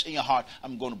 purpose in your heart.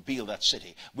 I'm going to build that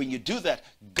city. When you do that,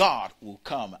 God will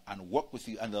come and work with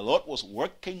you. And the Lord was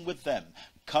working with them,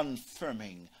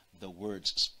 confirming the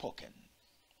words spoken.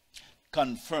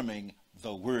 Confirming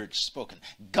the word spoken.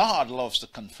 God loves to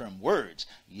confirm words.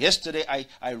 Yesterday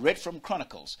I read from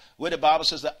Chronicles where the Bible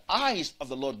says the eyes of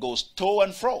the Lord goes to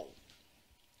and fro.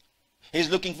 He's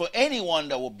looking for anyone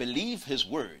that will believe His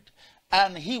word,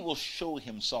 and He will show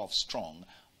Himself strong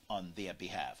on their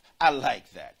behalf. I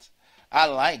like that. I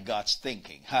like God's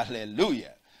thinking.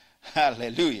 Hallelujah.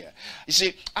 Hallelujah. You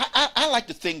see, I like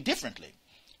to think differently.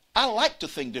 I like to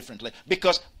think differently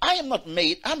because I'm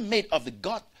made of the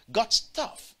God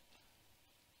stuff.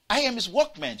 I am His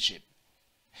workmanship.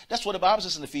 That's what the Bible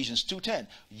says in Ephesians 2:10.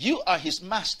 You are His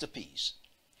masterpiece.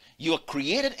 You are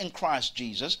created in Christ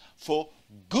Jesus for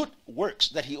good works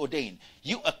that He ordained.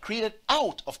 You are created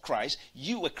out of Christ.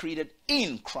 You were created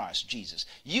in Christ Jesus.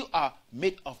 You are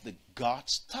made of the God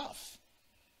stuff.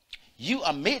 You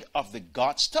are made of the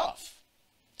God stuff.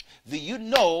 Do you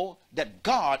know that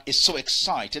God is so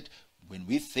excited when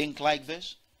we think like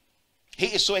this? He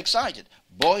is so excited.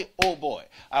 Boy, oh boy.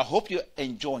 I hope you're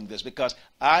enjoying this because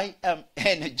I am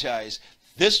energized.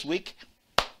 This week,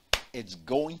 it's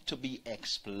going to be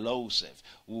explosive.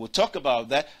 We will talk about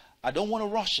that. I don't want to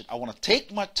rush it. I want to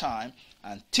take my time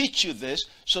and teach you this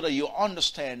so that you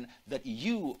understand that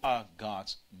you are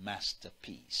God's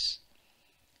masterpiece.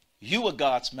 You are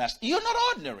God's master. You're not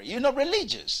ordinary. You're not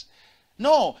religious.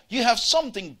 No, you have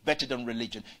something better than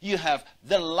religion. You have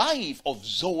the life of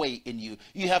Zoe in you.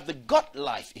 You have the God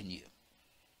life in you.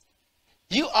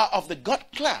 You are of the God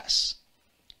class.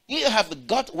 You have the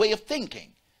God way of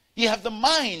thinking. You have the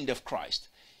mind of Christ.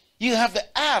 You have the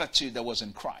attitude that was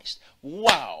in Christ.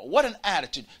 Wow, what an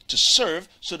attitude to serve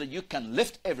so that you can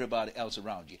lift everybody else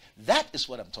around you. That is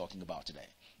what I'm talking about today.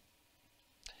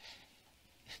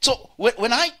 So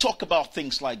when I talk about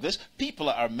things like this, people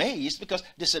are amazed because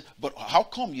they said, but how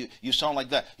come you sound like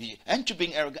that? Aren't you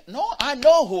being arrogant? No, I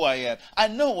know who I am. I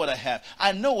know what I have.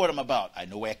 I know what I'm about. I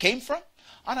know where I came from,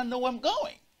 and I know where I'm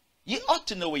going. You ought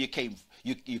to know where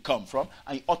you come from,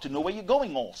 and you ought to know where you're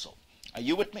going also. Are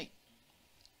you with me?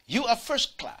 You are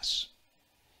first class.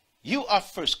 You are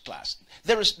first class.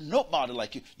 There is nobody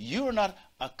like you. You're not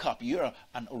a copy. You're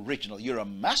an original. You're a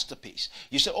masterpiece.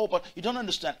 You say, oh, but you don't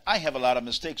understand. I have a lot of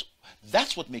mistakes.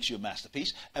 That's what makes you a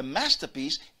masterpiece. A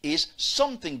masterpiece is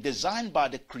something designed by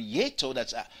the creator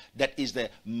that is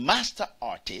the master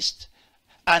artist.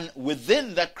 And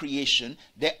within that creation,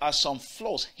 there are some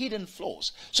flaws, hidden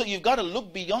flaws. So you've got to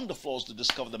look beyond the flaws to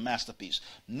discover the masterpiece.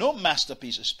 No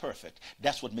masterpiece is perfect.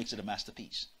 That's what makes it a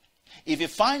masterpiece. If you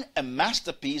find a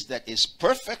masterpiece that is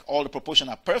perfect, all the proportions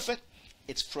are perfect,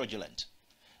 it's fraudulent.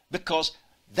 Because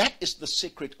that is the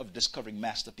secret of discovering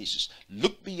masterpieces.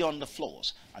 Look beyond the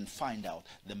flaws and find out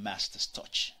the master's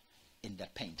touch in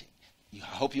that painting. I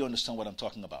hope you understand what I'm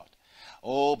talking about.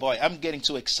 Oh boy, I'm getting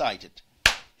so excited.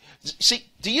 See,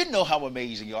 do you know how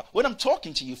amazing you are? When I'm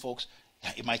talking to you folks,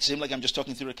 it might seem like I'm just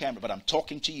talking through the camera, but I'm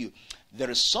talking to you.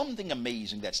 There is something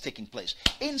amazing that's taking place.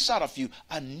 Inside of you,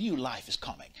 a new life is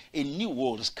coming. A new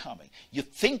world is coming. You're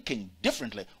thinking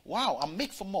differently. Wow, I'm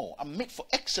made for more. I'm made for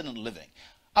excellent living.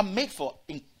 I'm made for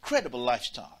incredible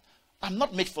lifestyle. I'm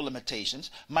not made for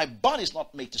limitations. My body's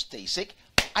not made to stay sick.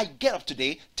 I get up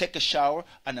today, take a shower,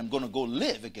 and I'm going to go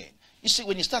live again. You see,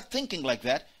 when you start thinking like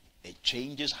that, it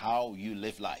changes how you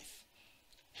live life.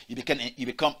 You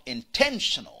become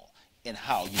intentional in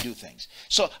how you do things.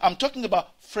 So I'm talking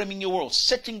about framing your world,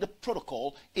 setting the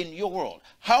protocol in your world.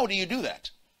 How do you do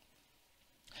that?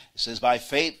 It says, by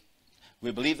faith, we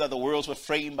believe that the worlds were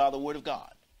framed by the word of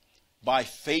God. By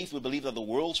faith, we believe that the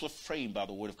worlds were framed by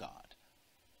the word of God.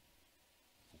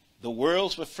 The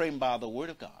worlds were framed by the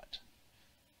word of God.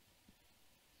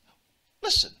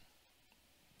 Listen,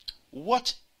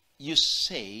 what you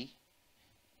say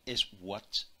is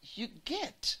what you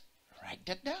get. Write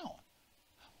that down.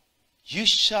 You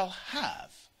shall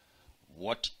have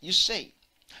what you say.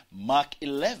 Mark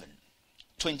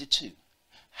 11:22.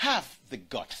 Have the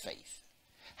God faith.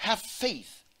 Have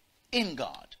faith in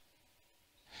God.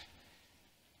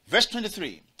 Verse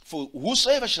 23. For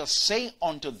whosoever shall say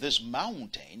unto this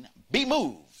mountain, be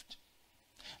moved,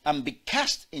 and be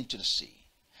cast into the sea,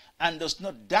 and does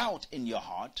not doubt in your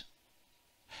heart.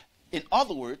 In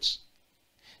other words,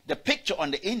 the picture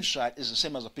on the inside is the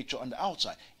same as the picture on the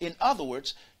outside. In other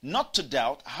words, not to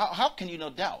doubt. How can you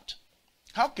not doubt?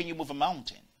 How can you move a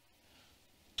mountain?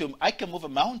 I can move a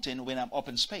mountain when I'm up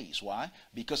in space. Why?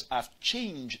 Because I've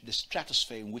changed the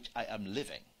stratosphere in which I am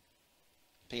living.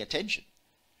 Pay attention.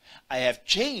 I have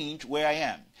changed where I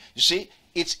am. You see,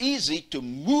 it's easy to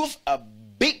move a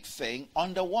big thing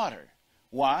underwater.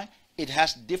 Why? It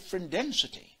has different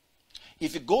density.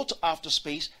 If you go to outer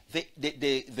space,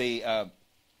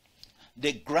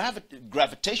 the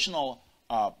gravitational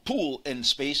pull in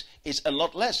space is a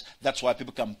lot less. That's why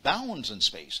people can bounce in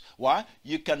space. Why?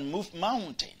 You can move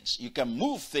mountains. You can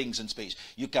move things in space.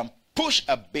 You can push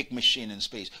a big machine in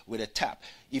space with a tap.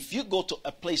 If you go to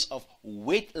a place of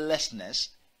weightlessness,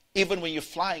 even when you're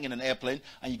flying in an airplane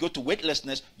and you go to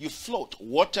weightlessness, you float.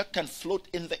 Water can float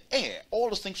in the air. All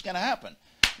those things can happen.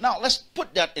 Now, let's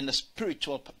put that in a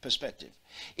spiritual perspective.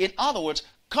 In other words,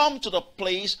 come to the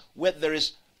place where there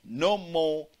is no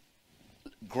more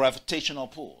gravitational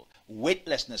pull,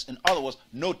 weightlessness. In other words,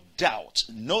 no doubt.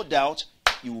 No doubt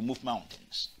you will move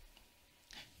mountains.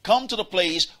 Come to the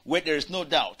place where there is no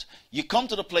doubt. You come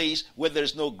to the place where there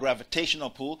is no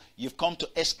gravitational pull. You've come to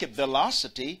escape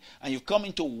velocity, and you've come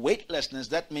into weightlessness.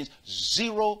 That means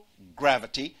zero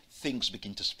gravity. Things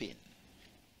begin to spin.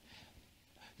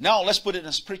 Now let's put it in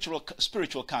a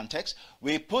spiritual context.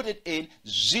 We put it in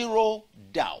zero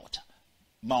doubt.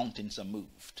 Mountains are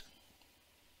moved.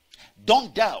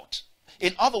 Don't doubt.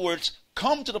 In other words,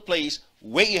 come to the place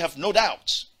where you have no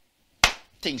doubts.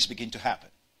 Things begin to happen.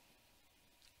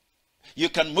 You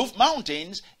can move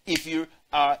mountains if you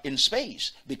are in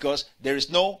space because there is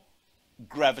no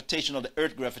gravitational, the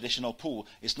earth gravitational pull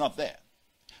is not there.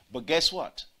 But guess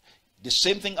what? The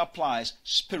same thing applies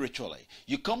spiritually.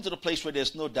 You come to the place where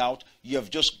there's no doubt. You have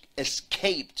just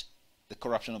escaped the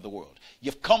corruption of the world.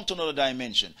 You've come to another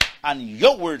dimension, and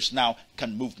your words now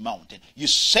can move mountain. You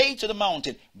say to the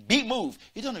mountain, be moved.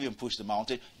 You don't even push the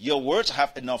mountain. Your words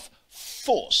have enough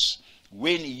force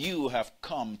when you have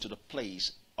come to the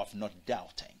place of not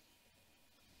doubting.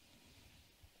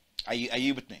 Are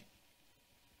you with me?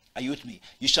 Are you with me?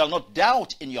 You shall not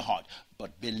doubt in your heart,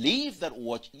 but believe that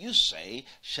what you say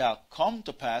shall come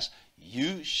to pass.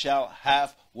 You shall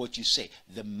have what you say.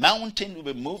 The mountain will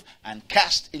be moved and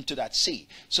cast into that sea.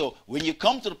 So when you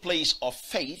come to the place of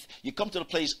faith, you come to the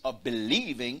place of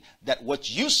believing that what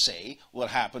you say will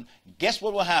happen. Guess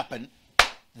what will happen?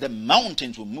 The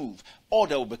mountains will move,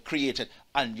 order will be created,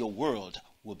 and your world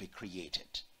will be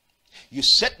created. You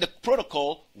set the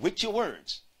protocol with your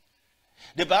words.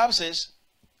 The Bible says,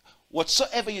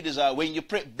 whatsoever you desire, when you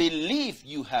pray, believe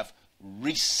you have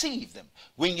received them.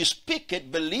 When you speak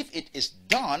it, believe it is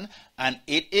done, and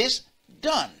it is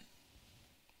done.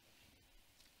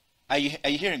 Are you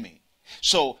hearing me?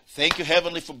 So, thank you,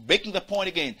 Heavenly, for breaking the point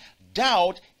again.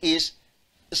 Doubt it's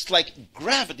like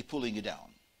gravity pulling you down.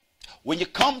 When you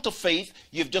come to faith,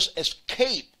 you've just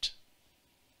escaped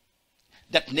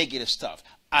that negative stuff,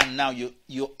 and now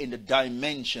you're in the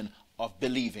dimension of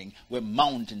believing, where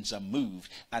mountains are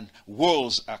moved and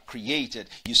worlds are created.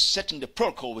 You're setting the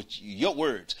protocol with your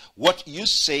words. What you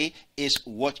say is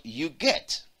what you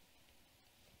get.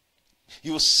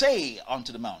 You will say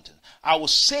unto the mountain, I will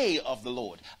say of the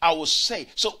Lord, I will say.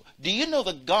 So do you know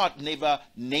that God never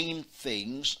named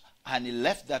things and he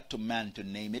left that to man to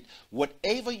name it?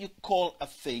 Whatever you call a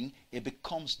thing, it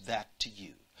becomes that to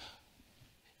you.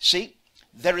 See,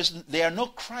 there are no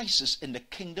crises in the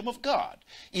kingdom of God.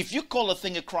 If you call a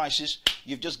thing a crisis,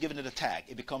 you've just given it a tag.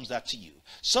 It becomes that to you.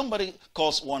 Somebody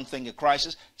calls one thing a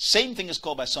crisis. Same thing is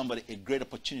called by somebody a great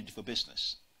opportunity for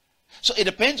business. So it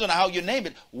depends on how you name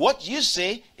it. What you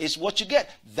say is what you get.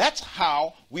 That's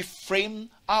how we frame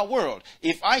our world.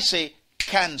 If I say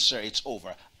cancer, it's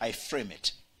over, I frame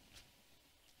it.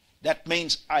 That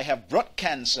means I have brought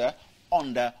cancer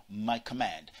under my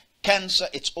command. Cancer,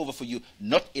 it's over for you.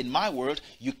 Not in my world.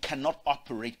 You cannot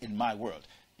operate in my world.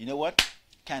 You know what?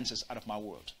 Cancer is out of my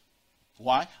world.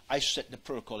 Why? I set the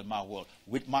protocol in my world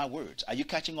with my words. Are you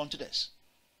catching on to this?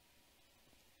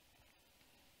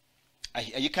 Are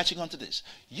you catching on to this?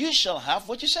 You shall have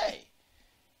what you say.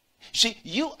 See,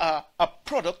 you are a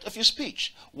product of your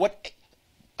speech.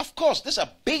 Of course, these are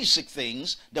basic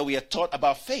things that we are taught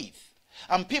about faith.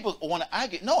 And people want to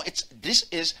argue. No, this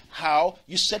is how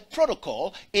you set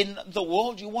protocol in the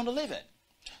world you want to live in.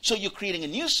 So you're creating a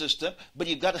new system, but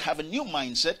you've got to have a new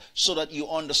mindset so that you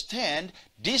understand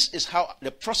this is how the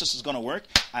process is going to work,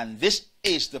 and this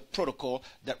is the protocol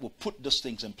that will put those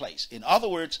things in place. In other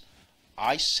words,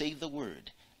 I say the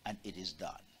word, and it is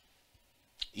done.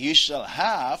 You shall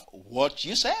have what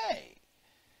you say.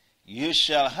 You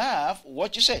shall have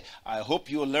what you say. I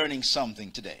hope you're learning something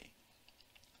today.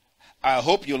 I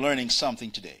hope you're learning something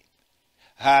today.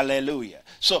 Hallelujah.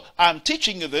 So I'm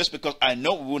teaching you this because I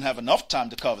know we won't have enough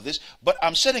time to cover this, but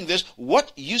I'm setting this.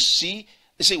 What you see,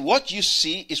 what you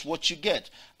see is what you get.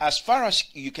 As far as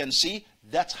you can see,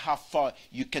 that's how far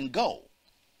you can go.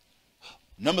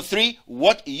 Number 3,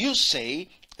 what you say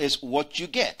is what you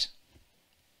get.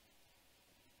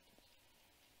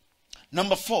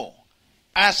 Number 4,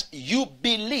 as you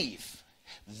believe,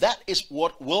 that is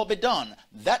what will be done.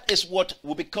 That is what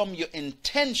will become your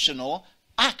intentional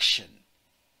action.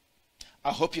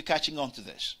 I hope you're catching on to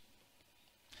this.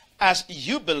 As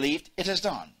you believed, it is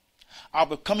done. I'll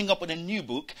be coming up with a new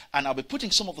book, and I'll be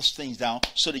putting some of those things down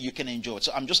so that you can enjoy it.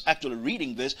 So I'm just actually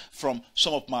reading this from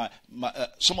some of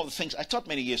some of the things I taught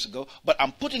many years ago, but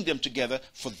I'm putting them together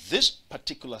for this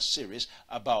particular series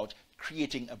about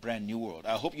creating a brand new world.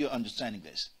 I hope you're understanding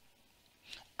this.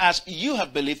 As you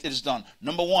have believed, it is done.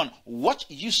 Number 1, what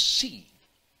you see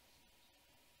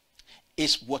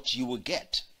is what you will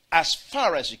get. As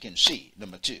far as you can see.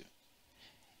 Number 2,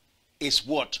 is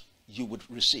what you would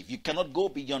receive. You cannot go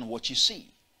beyond what you see.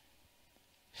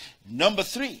 Number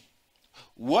 3,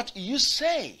 what you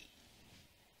say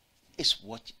is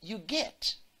what you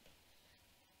get.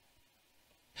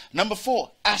 Number 4,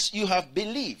 as you have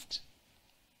believed,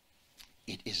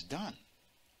 it is done.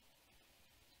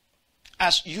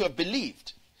 As you have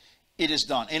believed, it is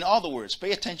done. In other words,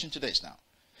 pay attention to this now.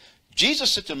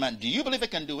 Jesus said to the man, do you believe I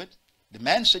can do it? The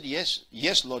man said, yes,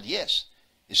 yes, Lord, yes.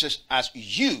 He says, as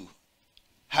you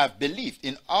have believed.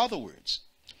 In other words,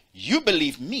 you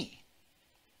believe me.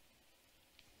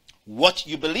 What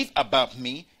you believe about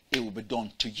me, it will be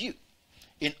done to you.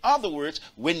 In other words,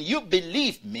 when you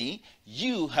believe me,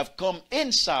 you have come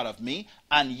inside of me,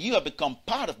 and you have become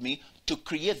part of me to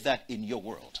create that in your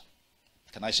world.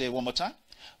 Can I say it one more time?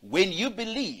 When you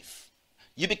believe,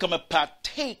 you become a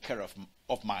partaker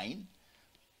of mine.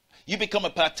 You become a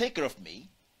partaker of me,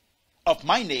 of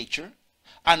my nature,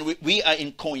 and we are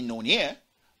in koinonia.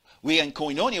 We are in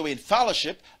koinonia, we're in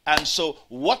fellowship, and so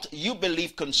what you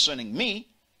believe concerning me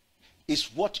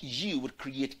is what you would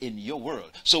create in your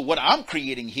world. So what I'm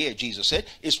creating here, Jesus said,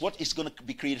 is what is going to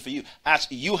be created for you. As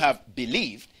you have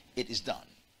believed, it is done.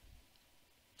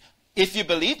 If you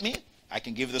believe me, I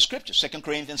can give you the scripture, 2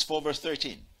 Corinthians 4 verse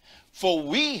 13. For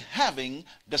we having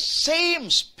the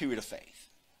same spirit of faith.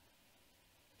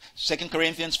 2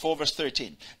 Corinthians 4 verse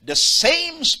 13. The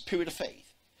same spirit of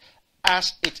faith,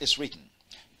 as it is written.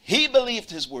 He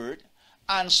believed his word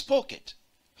and spoke it.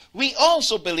 We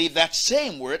also believe that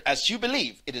same word, as you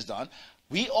believe it is done.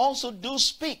 We also do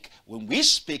speak. When we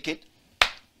speak it,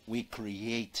 we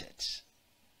create it.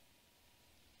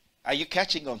 Are you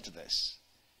catching on to this?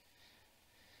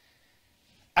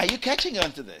 Are you catching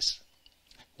on to this?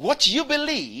 What you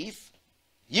believe,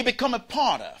 you become a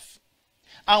part of.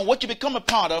 And what you become a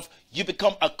part of, you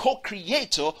become a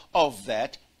co-creator of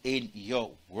that in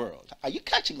your world. Are you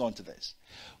catching on to this?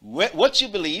 What you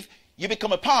believe, you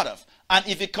become a part of. And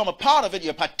if you become a part of it,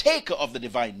 you're a partaker of the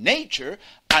divine nature,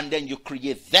 and then you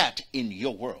create that in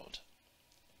your world.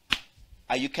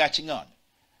 Are you catching on?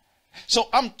 So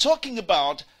I'm talking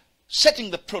about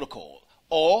setting the protocol,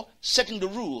 or setting the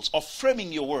rules, or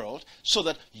framing your world so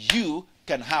that you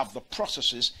can have the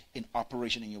processes in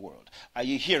operation in your world. Are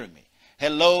you hearing me?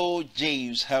 Hello,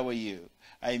 James. How are you?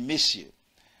 I miss you.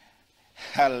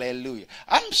 Hallelujah.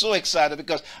 I'm so excited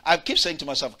because I keep saying to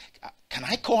myself, can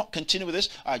I continue with this?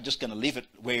 I'm just going to leave it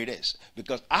where it is,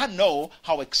 because I know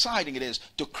how exciting it is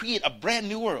to create a brand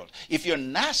new world. If you're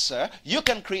NASA, you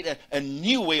can create a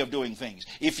new way of doing things.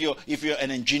 If you're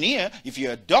an engineer, if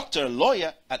you're a doctor, a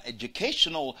lawyer, an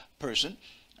educational person,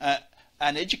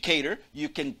 an educator, you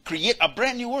can create a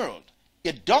brand new world.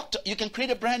 A doctor, you can create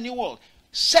a brand new world.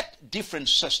 Set different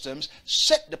systems,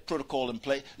 set the protocol in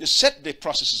place, set the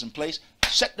processes in place,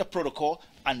 set the protocol,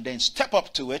 and then step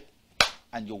up to it,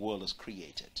 and your world is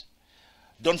created.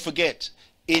 Don't forget,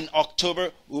 in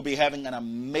October, we'll be having an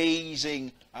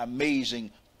amazing,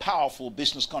 powerful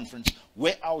business conference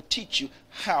where I'll teach you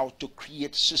how to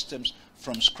create systems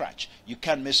from scratch. You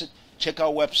can't miss it. Check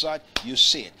our website. You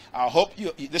see it. I hope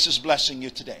this is blessing you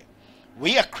today.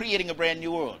 We are creating a brand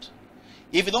new world.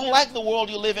 If you don't like the world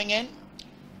you're living in,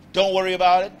 don't worry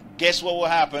about it. Guess what will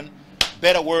happen?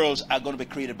 Better worlds are going to be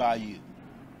created by you.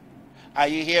 Are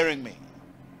you hearing me?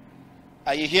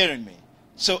 Are you hearing me?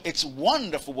 So it's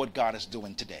wonderful what God is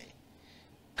doing today.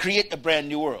 Create a brand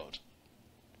new world.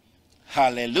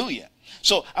 Hallelujah.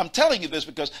 So I'm telling you this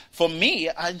because for me,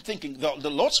 I'm thinking the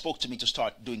Lord spoke to me to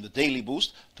start doing the Daily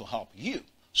Boost to help you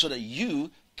so that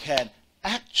you can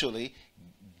actually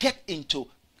get into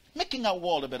making our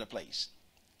world a better place.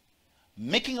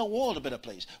 Making our world a better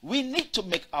place. We need to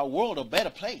make our world a better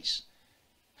place.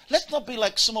 Let's not be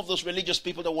like some of those religious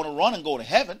people that want to run and go to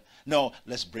heaven. No,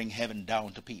 let's bring heaven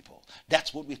down to people.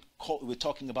 That's what we're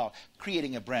talking about,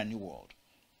 creating a brand new world.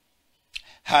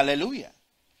 Hallelujah.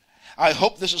 I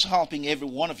hope this is helping every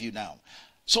one of you now.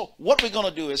 So what we're going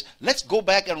to do is, let's go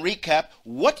back and recap.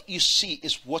 What you see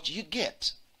is what you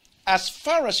get. As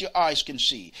far as your eyes can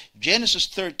see. Genesis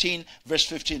 13 verse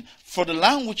 15. For the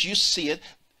land which you see it,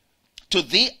 to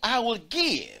thee I will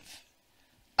give,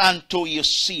 and to your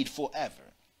seed forever.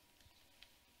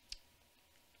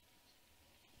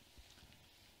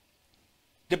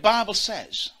 The Bible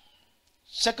says,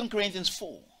 2 Corinthians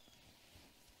 4,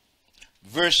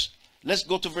 let's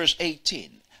go to verse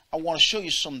 18. I want to show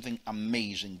you something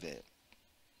amazing there.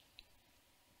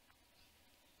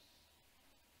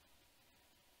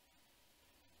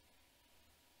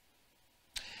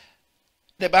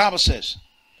 The Bible says,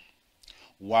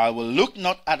 while we look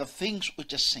not at the things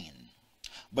which are seen,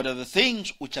 but at the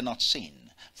things which are not seen.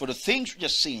 For the things which are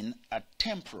seen are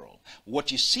temporal.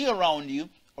 What you see around you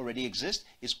already exists.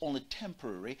 It's only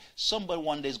temporary. Somebody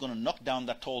one day is going to knock down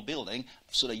that tall building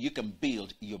so that you can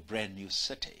build your brand new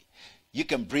city. You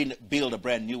can build a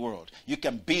brand new world. You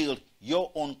can build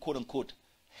your own quote-unquote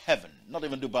heaven. Not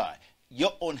even Dubai.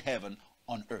 Your own heaven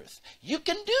on earth. You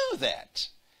can do that.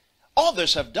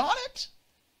 Others have done it.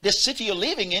 The city you're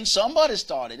living in, somebody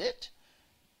started it.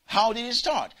 How did it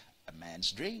start? A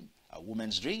man's dream, a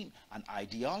woman's dream, an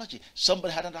ideology.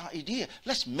 Somebody had an idea.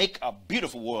 Let's make a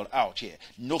beautiful world out here.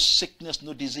 No sickness,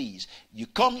 no disease. You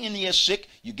come in here sick,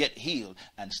 you get healed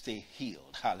and stay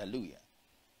healed. Hallelujah.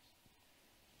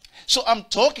 So I'm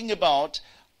talking about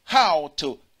how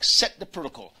to set the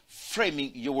protocol,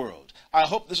 framing your world. I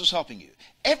hope this is helping you.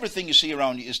 Everything you see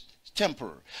around you is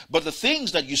temporary. But the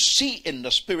things that you see in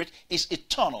the spirit is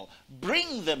eternal.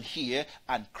 Bring them here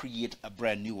and create a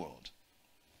brand new world.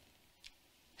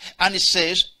 And it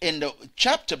says in the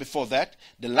chapter before that,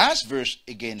 the last verse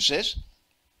again says,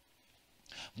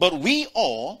 but we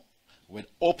all with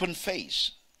open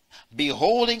face,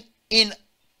 beholding in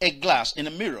a glass, in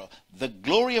a mirror, the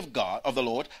glory of God, of the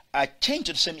Lord, are changed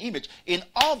to the same image. In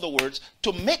other words,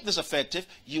 to make this effective,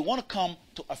 you want to come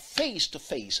to a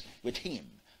face-to-face with him.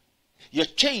 You're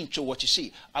changed to what you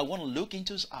see. I want to look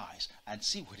into his eyes and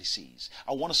see what he sees.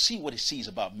 I want to see what he sees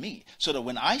about me, so that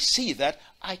when I see that,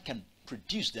 I can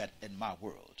produce that in my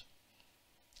world.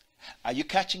 Are you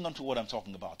catching on to what I'm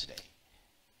talking about today?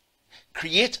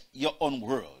 Create your own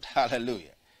world.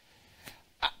 Hallelujah.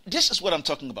 This is what I'm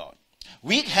talking about.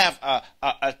 We have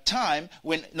a time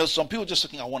when some people just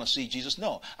thinking, I want to see Jesus.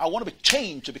 No, I want to be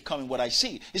changed to becoming what I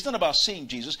see. It's not about seeing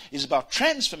Jesus. It's about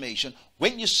transformation.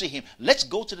 When you see him, let's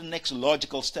go to the next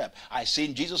logical step. I've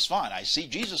seen Jesus fine. I see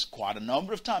Jesus quite a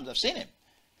number of times. I've seen him.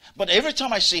 But every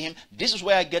time I see him, this is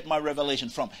where I get my revelation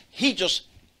from. He just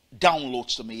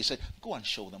downloads to me. He said, go and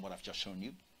show them what I've just shown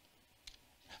you.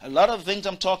 A lot of the things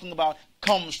I'm talking about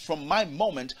comes from my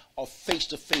moment of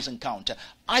face-to-face encounter.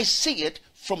 I see it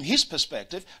from his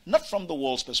perspective, not from the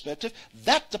world's perspective.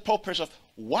 That's the purpose of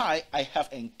why I have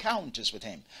encounters with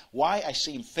him. Why I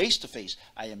see him face-to-face.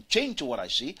 I am changed to what I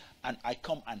see, and I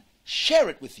come and share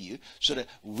it with you so that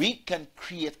we can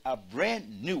create a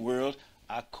brand new world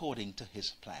according to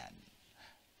his plan.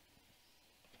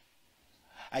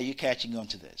 Are you catching on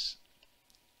to this?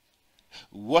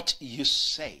 What you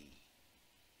say,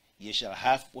 you shall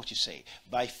have what you say.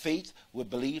 By faith, we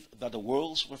believe that the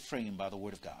worlds were framed by the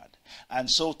word of God. And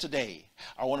so today,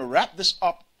 I want to wrap this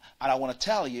up, and I want to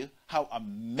tell you how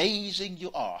amazing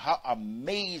you are, how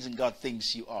amazing God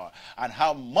thinks you are, and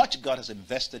how much God has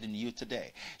invested in you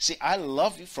today. See, I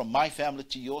love you. From my family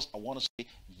to yours, I want to say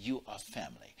you are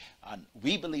family. And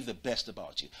we believe the best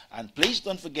about you. And please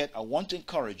don't forget, I want to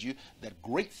encourage you that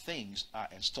great things are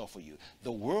in store for you.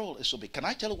 The world is so big. Can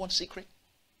I tell you one secret?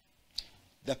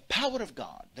 The power of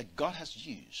God that God has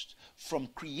used from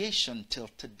creation till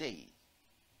today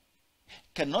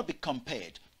cannot be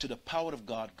compared to the power of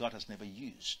God God has never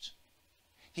used.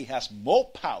 He has more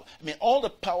power. I mean, all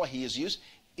the power he has used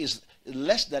is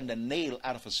less than the nail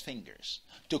out of his fingers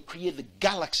to create the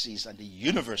galaxies and the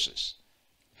universes.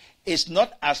 It's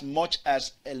not as much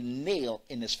as a nail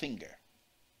in his finger.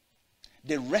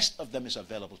 The rest of them is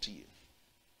available to you.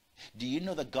 Do you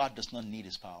know that God does not need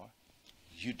his power?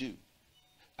 You do.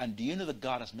 And do you know that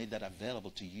God has made that available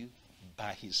to you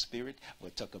by his Spirit? We'll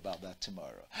talk about that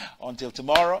tomorrow. Until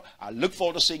tomorrow, I look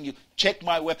forward to seeing you. Check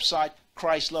my website,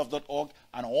 christlove.org.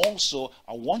 And also,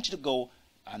 I want you to go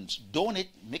and donate,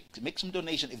 make some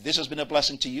donation. If this has been a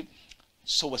blessing to you,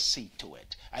 sow a seed to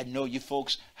it. I know you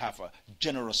folks have a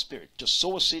generous spirit. Just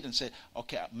sow a seed and say,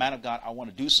 okay, man of God, I want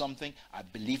to do something. I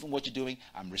believe in what you're doing.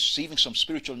 I'm receiving some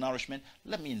spiritual nourishment.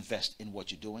 Let me invest in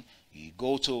what you're doing. You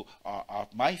go to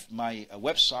my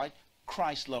website,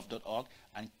 christlove.org,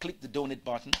 and click the donate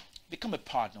button. Become a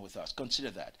partner with us.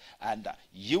 Consider that. And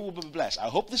you will be blessed. I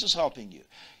hope this is helping you.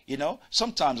 You know,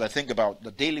 sometimes I think about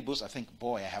the Daily Boost. I think,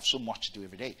 boy, I have so much to do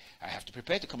every day. I have to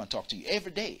prepare to come and talk to you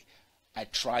every day. I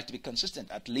try to be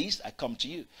consistent. At least I come to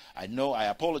you. I know I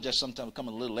apologize sometimes I come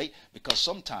a little late, because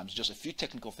sometimes just a few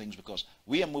technical things, because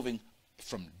we are moving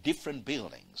from different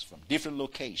buildings, from different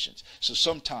locations. So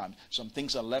sometimes some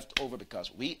things are left over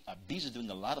because we are busy doing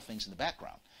a lot of things in the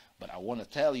background. But I want to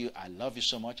tell you, I love you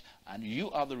so much, and you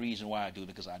are the reason why I do it,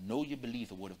 because I know you believe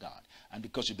the Word of God. And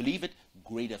because you believe it,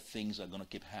 greater things are going to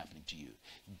keep happening to you.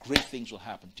 Great things will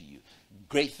happen to you.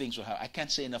 Great things will happen. I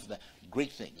can't say enough of that.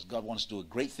 Great things. God wants to do a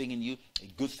great thing in you, a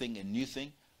good thing, a new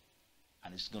thing.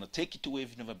 And it's going to take you to where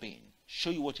you've never been, show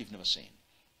you what you've never seen,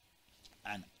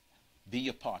 and be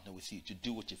your partner with you to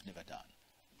do what you've never done.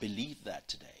 Believe that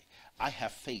today. I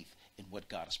have faith in what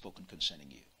God has spoken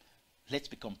concerning you. Let's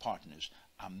become partners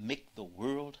and make the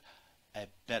world a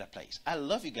better place. I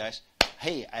love you guys.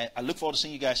 Hey, I look forward to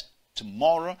seeing you guys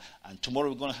tomorrow. And tomorrow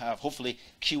we're going to have, hopefully,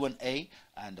 Q&A.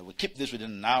 And we'll keep this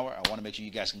within an hour. I want to make sure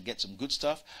you guys can get some good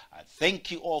stuff. I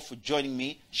thank you all for joining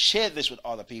me. Share this with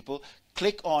other people.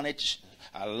 Click on it.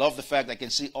 I love the fact I can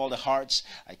see all the hearts.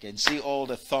 I can see all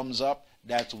the thumbs up.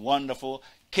 That's wonderful.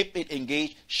 Keep it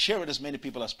engaged. Share it with as many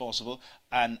people as possible.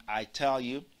 And I tell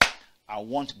you, I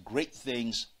want great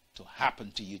things to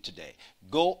happen to you today.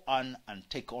 Go on and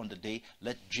take on the day.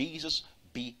 Let Jesus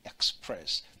be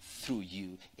expressed through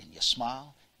you, in your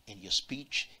smile, in your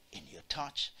speech, in your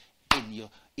touch,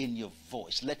 in your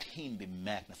voice. Let him be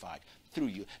magnified through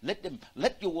you.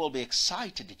 Let your world be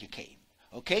excited that you came.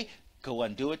 Okay? Go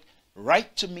and do it.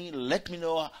 Write to me. Let me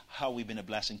know how we've been a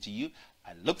blessing to you.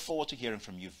 I look forward to hearing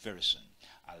from you very soon.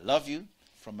 I love you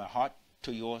from my heart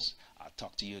to yours. I'll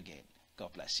talk to you again.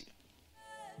 God bless you.